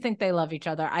I do think they love each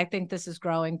other. I think this is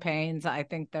growing pains. I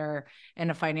think they're in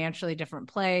a financially different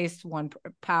place,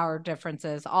 power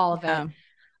differences, all of it.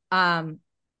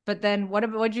 But then what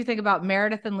did you think about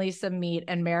Meredith and Lisa meet?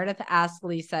 And Meredith asked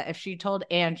Lisa if she told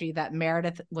Angie that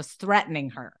Meredith was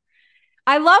threatening her.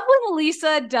 I love when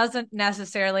Lisa doesn't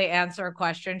necessarily answer a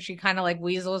question. She kind of like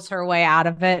weasels her way out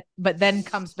of it, but then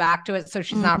comes back to it. So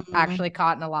she's not actually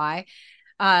caught in a lie.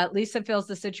 Lisa feels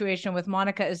the situation with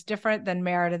Monica is different than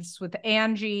Meredith's with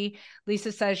Angie.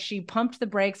 Lisa says she pumped the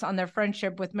brakes on their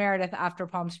friendship with Meredith after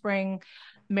Palm Spring.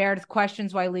 Meredith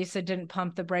questions why Lisa didn't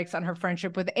pump the brakes on her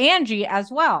friendship with Angie as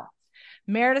well.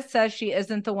 Meredith says she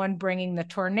isn't the one bringing the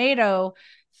tornado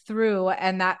through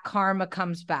and that karma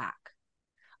comes back.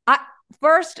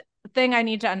 First thing I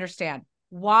need to understand,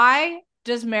 why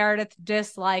does Meredith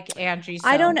dislike Angie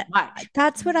so much?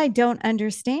 That's what I don't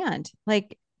understand.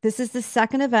 Like, this is the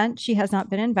second event she has not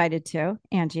been invited to,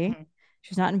 Angie. Mm-hmm. She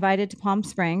was not invited to Palm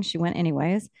Springs. She went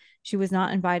anyways. She was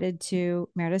not invited to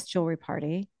Meredith's jewelry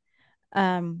party.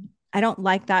 I don't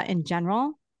like that in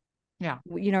general. Yeah.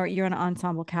 You're an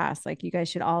ensemble cast. Like, you guys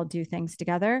should all do things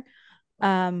together.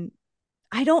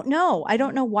 I don't know. I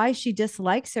don't know why she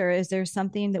dislikes her. Is there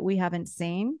something that we haven't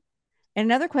seen? And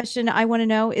another question I want to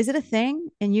know, is it a thing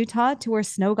in Utah to wear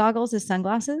snow goggles as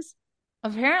sunglasses?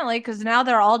 Apparently, because now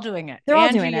they're all doing it. They're all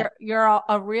doing it. You're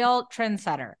a real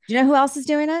trendsetter. Do you know who else is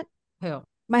doing it? Who?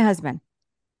 My husband.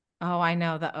 Oh, I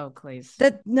know, the Oakleys.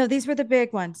 No, these were the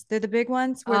big ones. They're the big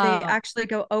ones where they actually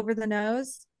go over the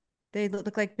nose. They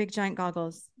look like big giant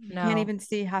goggles. No. You can't even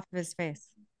see half of his face.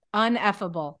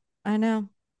 Uneffable. I know.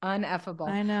 Uneffable.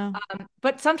 I know.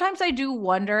 But sometimes I do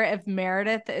wonder if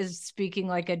Meredith is speaking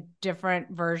like a different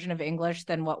version of English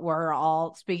than what we're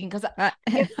all speaking, because I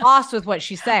get lost with what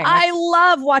she's saying. I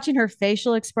love watching her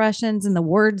facial expressions and the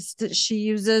words that she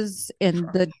uses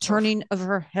and the turning of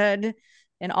her head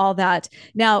and all that.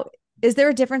 Now, is there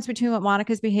a difference between what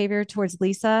Monica's behavior towards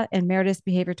Lisa and Meredith's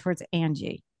behavior towards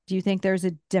Angie? Do you think there's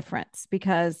a difference?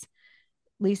 Because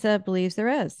Lisa believes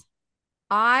there is.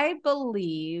 I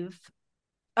believe...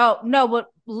 Oh, no, but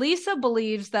Lisa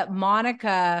believes that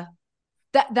Monica,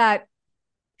 that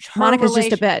Monica's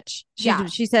just a bitch.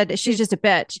 She said she's just a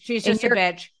bitch. She's just a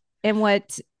bitch. And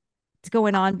what's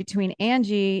going on between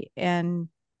Angie and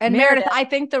Meredith, I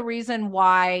think the reason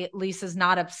why Lisa's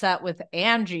not upset with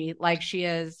Angie like she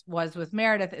was with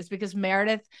Meredith is because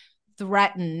Meredith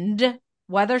threatened,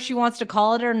 whether she wants to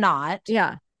call it or not.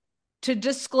 Yeah. To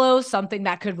disclose something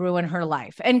that could ruin her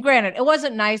life. And granted, it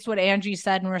wasn't nice what Angie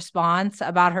said in response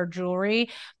about her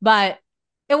jewelry, but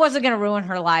it wasn't going to ruin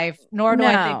her life, nor do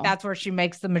I think that's where she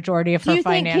makes the majority of her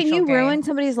financial gain. Can you ruin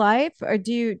somebody's life? Or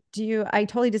do you, I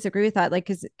totally disagree with that. Like,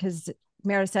 cause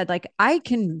Meredith said, like, I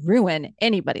can ruin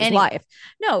anybody's life.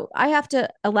 No, I have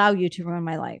to allow you to ruin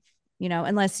my life,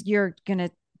 unless you're going to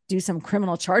do some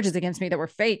criminal charges against me that were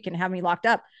fake and have me locked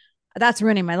up. that's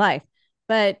ruining my life.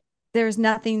 But there's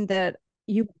nothing that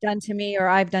you've done to me or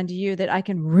I've done to you that I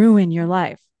can ruin your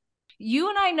life. You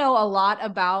and I know a lot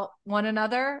about one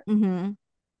another, Mm-hmm.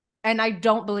 and I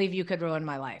don't believe you could ruin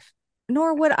my life.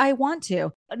 Nor would I want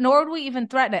to. Nor would we even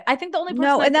threaten it. I think the only person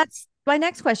No, and that's my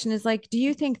next question is like, do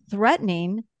you think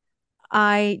threatening,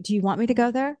 do you want me to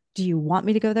go there? Do you want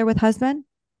me to go there with husband?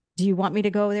 Do you want me to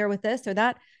go there with this or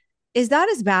that? Is that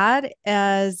as bad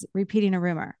as repeating a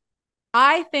rumor?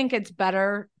 I think it's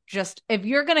better just if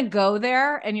you're going to go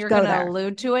there and you're going to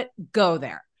allude to it, go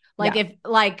there. Like if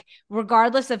like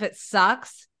regardless if it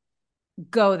sucks,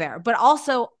 go there. But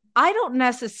also, I don't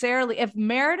necessarily if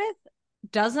Meredith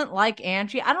doesn't like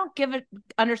Angie, I don't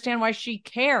understand why she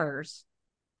cares.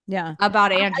 Yeah.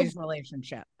 About Angie's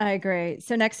relationship. I agree.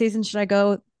 So next season, should I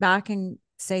go back and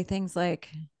say things like,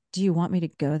 do you want me to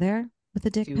go there with a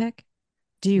dick pic?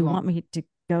 Do you want me to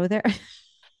go there?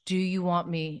 Do you want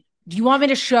me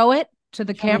to show it to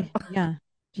the camera? Yeah.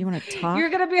 Do you want to talk? You're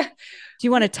going to be. Do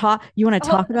you want to talk? You want to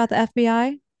talk about the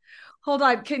FBI? Hold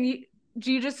on.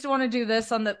 Do you just want to do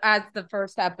this as the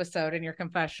first episode in your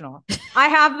confessional? I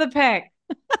have the pic.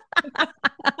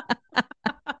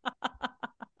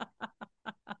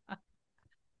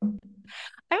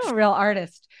 I'm a real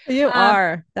artist. You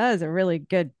are. That is a really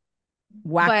good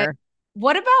whacker.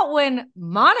 What about when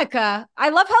Monica, I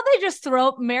love how they just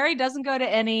Mary doesn't go to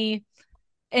any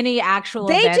actual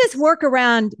events. Just work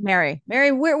around Mary.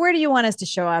 Mary, where do you want us to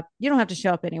show up? You don't have to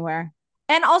show up anywhere.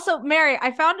 And also, Mary,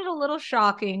 I found it a little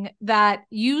shocking that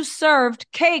you served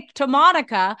cake to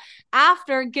Monica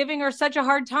after giving her such a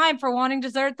hard time for wanting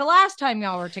dessert the last time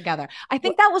y'all were together. I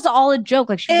think that was all a joke.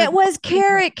 Like it was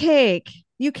carrot cake.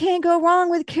 You can't go wrong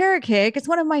with carrot cake. It's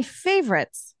one of my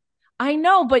favorites. I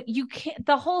know, but you can't.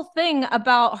 The whole thing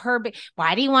about her,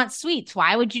 why do you want sweets?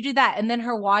 Why would you do that? And then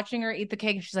her watching her eat the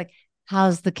cake, and she's like,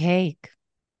 how's the cake?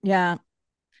 Yeah.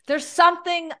 There's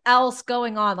something else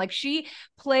going on. Like she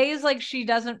plays like she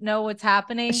doesn't know what's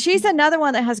happening. She's another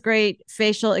one that has great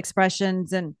facial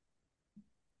expressions and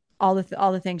all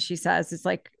the things she says. It's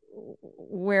like,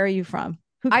 where are you from?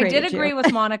 I did agree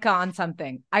with Monica on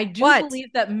something. I do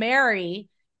believe that Mary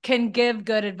can give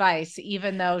good advice,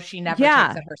 even though she never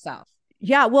takes it herself.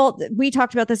 Yeah. Well, we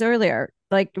talked about this earlier,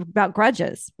 like about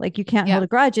grudges. Like you can't hold a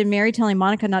grudge, and Mary telling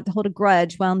Monica not to hold a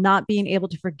grudge while not being able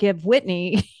to forgive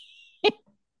Whitney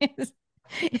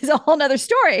is a whole nother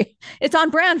story. It's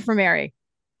on brand for Mary.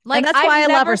 Like and that's why I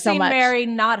love her so much. Mary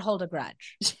not hold a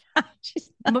grudge.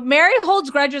 But Mary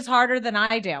holds grudges harder than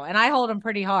I do, and I hold them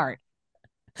pretty hard.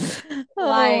 Oh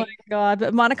my God.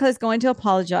 But Monica is going to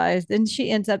apologize. And she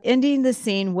ends up ending the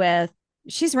scene with,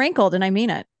 she's wrinkled, and I mean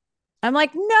it. I'm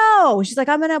like, no. She's like,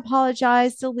 I'm going to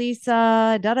apologize to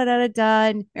Lisa. Da, da, da, da, da.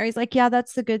 And Mary's like, yeah,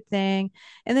 that's the good thing.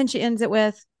 And then she ends it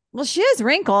with, well, she is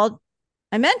wrinkled.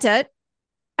 I meant it.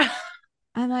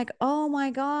 I'm like, oh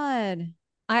my God.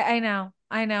 I know.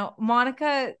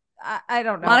 Monica, I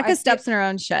don't know. Monica steps in her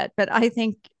own shit, but I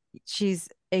think she's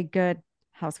a good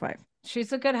housewife.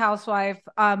 She's a good housewife.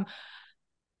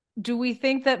 Do we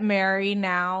think that Mary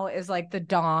now is like the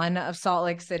Dawn of Salt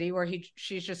Lake City, where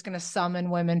she's just going to summon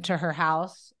women to her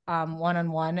house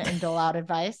one-on-one and dole out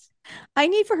advice? I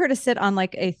need for her to sit on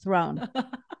like a throne.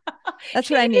 That's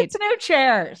what I need. She needs new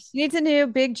chairs. She needs a new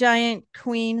big giant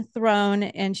queen throne,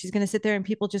 and she's going to sit there and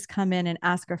people just come in and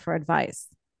ask her for advice.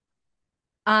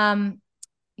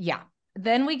 Yeah.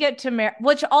 Then we get to Mary,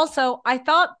 which also I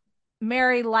thought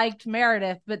Mary liked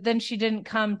Meredith, but then she didn't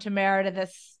come to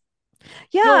Meredith.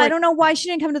 I don't know why she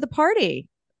didn't come to the party,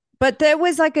 but that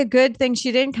was like a good thing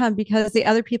she didn't come, because the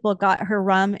other people got her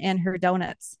rum and her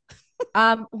donuts.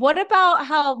 What about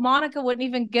how Monica wouldn't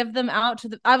even give them out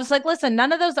to I was like, listen,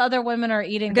 none of those other women are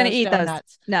eating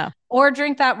donuts. No. Or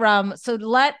drink that rum. So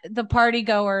let the party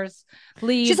goers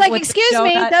leave. She's like, excuse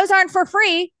me, those aren't for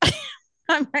free.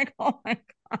 I'm like, oh my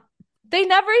God. They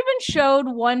never even showed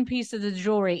one piece of the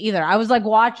jewelry either. I was like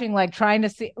watching, like trying to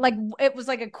see, like it was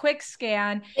like a quick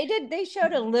scan. They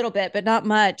showed a little bit, but not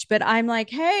much. But I'm like,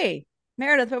 hey,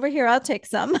 Meredith, over here, I'll take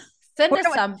some. Send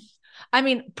us some. I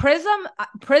mean,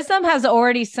 Prism has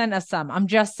already sent us some. I'm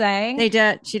just saying. They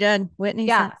did. She did. Whitney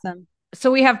sent some.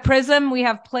 So we have Prism, we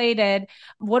have Plated.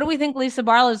 What do we think Lisa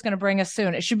Barlow is going to bring us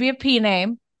soon? It should be a P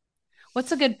name.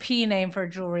 What's a good P name for a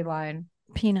jewelry line?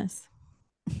 Penis.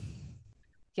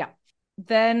 Yeah.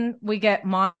 Then we get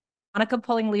Monica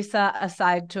pulling Lisa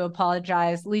aside to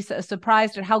apologize. Lisa is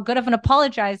surprised at how good of an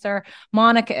apologizer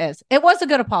Monica is. It was a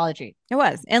good apology. It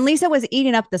was. And Lisa was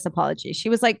eating up this apology. She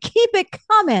was like, keep it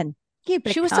coming.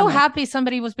 She was so happy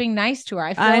somebody was being nice to her.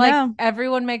 I feel like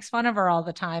everyone makes fun of her all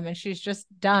the time, and she's just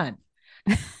done.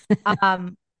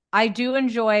 I do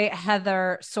enjoy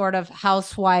Heather sort of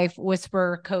housewife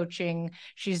whisper coaching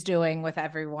she's doing with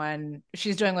everyone.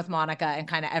 She's doing with Monica and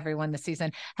kind of everyone this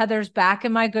season. Heather's back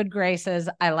in my good graces.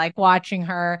 I like watching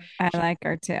her. I like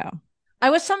her too. I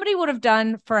wish somebody would have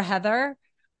done for Heather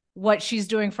what she's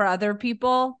doing for other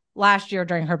people last year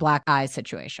during her black eye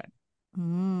situation.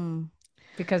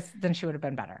 Because then she would have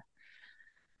been better.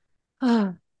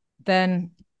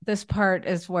 Then this part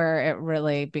is where it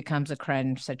really becomes a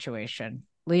cringe situation.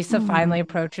 Lisa finally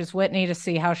approaches Whitney to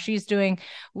see how she's doing.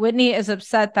 Whitney is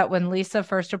upset that when Lisa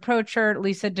first approached her,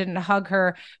 Lisa didn't hug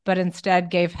her, but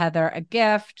instead gave Heather a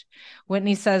gift.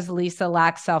 Whitney says Lisa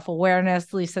lacks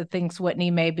self-awareness. Lisa thinks Whitney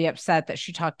may be upset that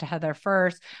she talked to Heather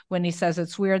first. Whitney says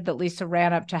it's weird that Lisa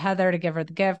ran up to Heather to give her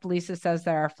the gift. Lisa says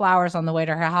there are flowers on the way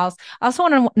to her house. I also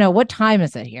want to know, what time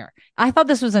is it here? I thought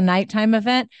this was a nighttime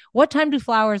event. What time do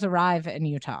flowers arrive in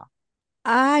Utah?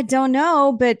 I don't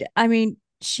know, but I mean,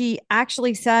 she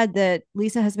actually said that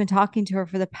Lisa has been talking to her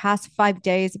for the past 5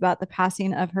 days about the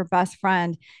passing of her best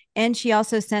friend. And she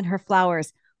also sent her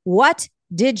flowers. What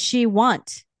did she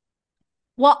want?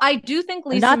 Well, I do think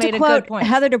Lisa made a good point.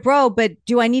 Heather Dubrow, but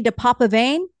do I need to pop a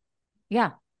vein?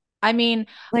 Yeah. I mean,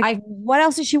 what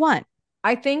else does she want?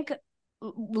 I think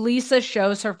Lisa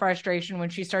shows her frustration when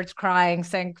she starts crying,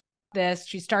 saying this.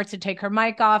 She starts to take her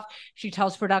mic off. She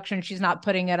tells production she's not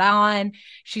putting it on.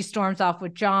 She storms off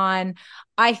with John.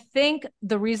 I think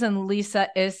the reason Lisa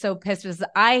is so pissed is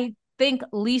I think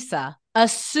Lisa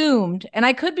assumed, and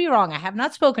I could be wrong, I have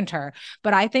not spoken to her,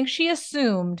 but I think she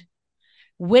assumed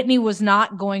Whitney was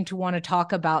not going to want to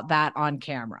talk about that on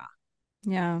camera.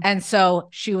 Yeah. And so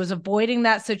she was avoiding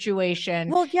that situation.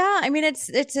 Well, yeah. I mean,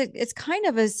 it's kind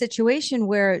of a situation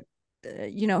where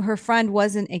her friend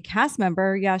wasn't a cast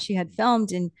member. Yeah, she had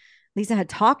filmed and Lisa had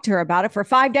talked to her about it for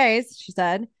 5 days, she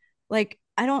said. Like,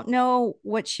 I don't know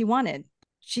what she wanted.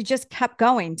 She just kept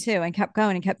going too and kept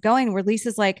going and kept going, where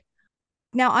Lisa's like,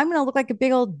 now I'm going to look like a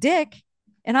big old dick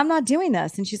and I'm not doing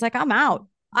this. And she's like, I'm out.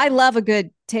 I love a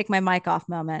good take my mic off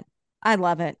moment. I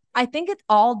love it. I think it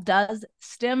all does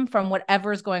stem from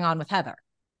whatever's going on with Heather.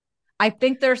 I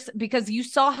think because you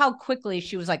saw how quickly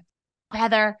she was like,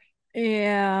 Heather.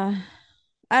 Yeah.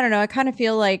 I don't know. I kind of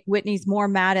feel like Whitney's more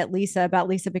mad at Lisa about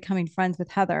Lisa becoming friends with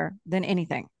Heather than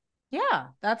anything. Yeah,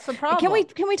 that's the problem.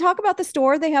 Can we talk about the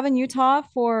store they have in Utah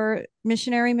for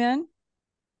missionary men?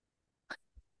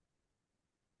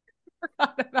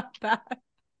 Forgot about that.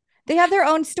 They have their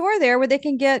own store there where they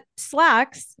can get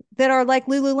slacks that are like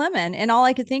Lululemon. And all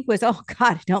I could think was, oh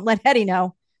God, don't let Eddie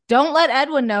know. Don't let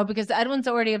Edwin know, because Edwin's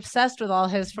already obsessed with all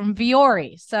his from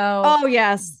Viore. So, oh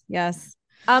yes.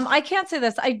 I can't say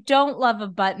this. I don't love a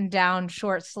button down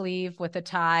short sleeve with a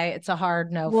tie. It's a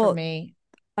hard no for me.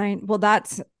 I'm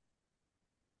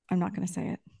not going to say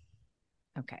it.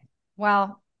 Okay.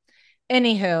 Well,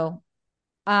 anywho,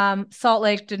 Salt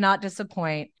Lake did not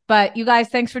disappoint, but you guys,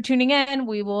 thanks for tuning in.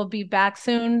 We will be back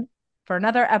soon for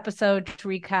another episode to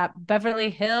recap Beverly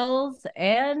Hills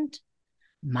and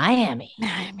Miami.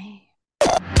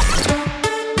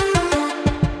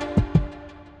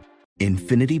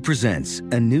 Infinity presents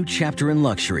a new chapter in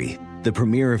luxury, the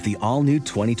premiere of the all-new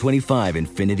 2025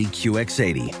 Infinity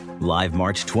QX80, live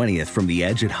March 20th from the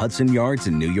Edge at Hudson Yards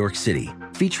in New York City,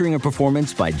 featuring a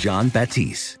performance by John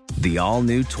Batiste. The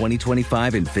all-new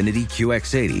 2025 Infinity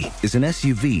QX80 is an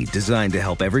SUV designed to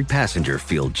help every passenger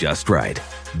feel just right.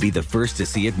 Be the first to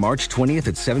see it March 20th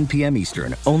at 7 p.m.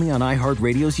 Eastern, only on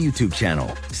iHeartRadio's YouTube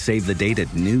channel. Save the date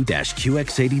at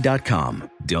new-QX80.com.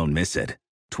 Don't miss it.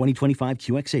 2025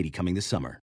 QX80 coming this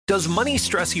summer. Does money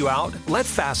stress you out? Let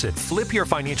Facet flip your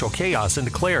financial chaos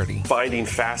into clarity. Finding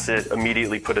Facet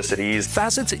immediately put us at ease.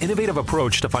 Facet's innovative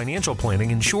approach to financial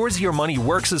planning ensures your money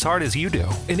works as hard as you do,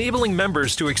 enabling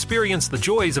members to experience the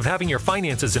joys of having your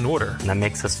finances in order. And that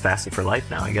makes us Facet for life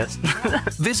now, I guess.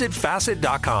 Visit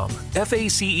Facet.com,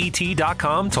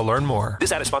 FACET.com to learn more.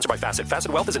 This ad is sponsored by Facet.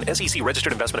 Facet Wealth is an SEC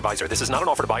registered investment advisor. This is not an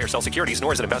offer to buy or sell securities,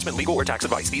 nor is it investment, legal, or tax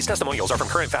advice. These testimonials are from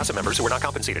current Facet members who are not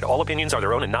compensated. All opinions are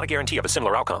their own and not a guarantee of a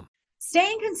similar outcome.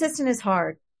 Staying consistent is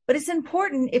hard, but it's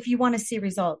important if you want to see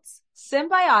results.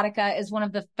 Symbiotica is one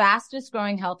of the fastest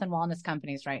growing health and wellness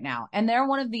companies right now, and they're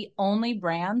one of the only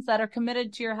brands that are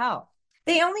committed to your health.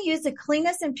 They only use the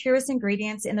cleanest and purest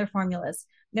ingredients in their formulas.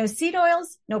 No seed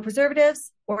oils, no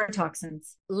preservatives, or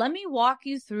toxins. Let me walk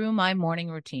you through my morning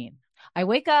routine. I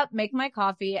wake up, make my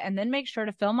coffee, and then make sure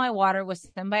to fill my water with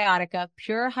Symbiotica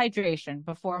Pure Hydration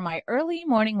before my early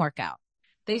morning workout.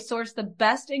 They source the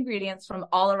best ingredients from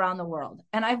all around the world,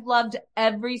 and I've loved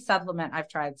every supplement I've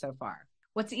tried so far.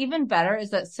 What's even better is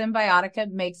that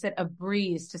Symbiotica makes it a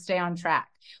breeze to stay on track.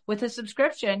 With a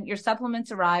subscription, your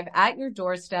supplements arrive at your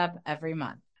doorstep every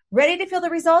month. Ready to feel the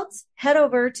results? Head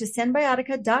over to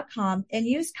synbiotica.com and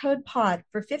use code POD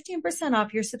for 15%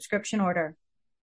 off your subscription order.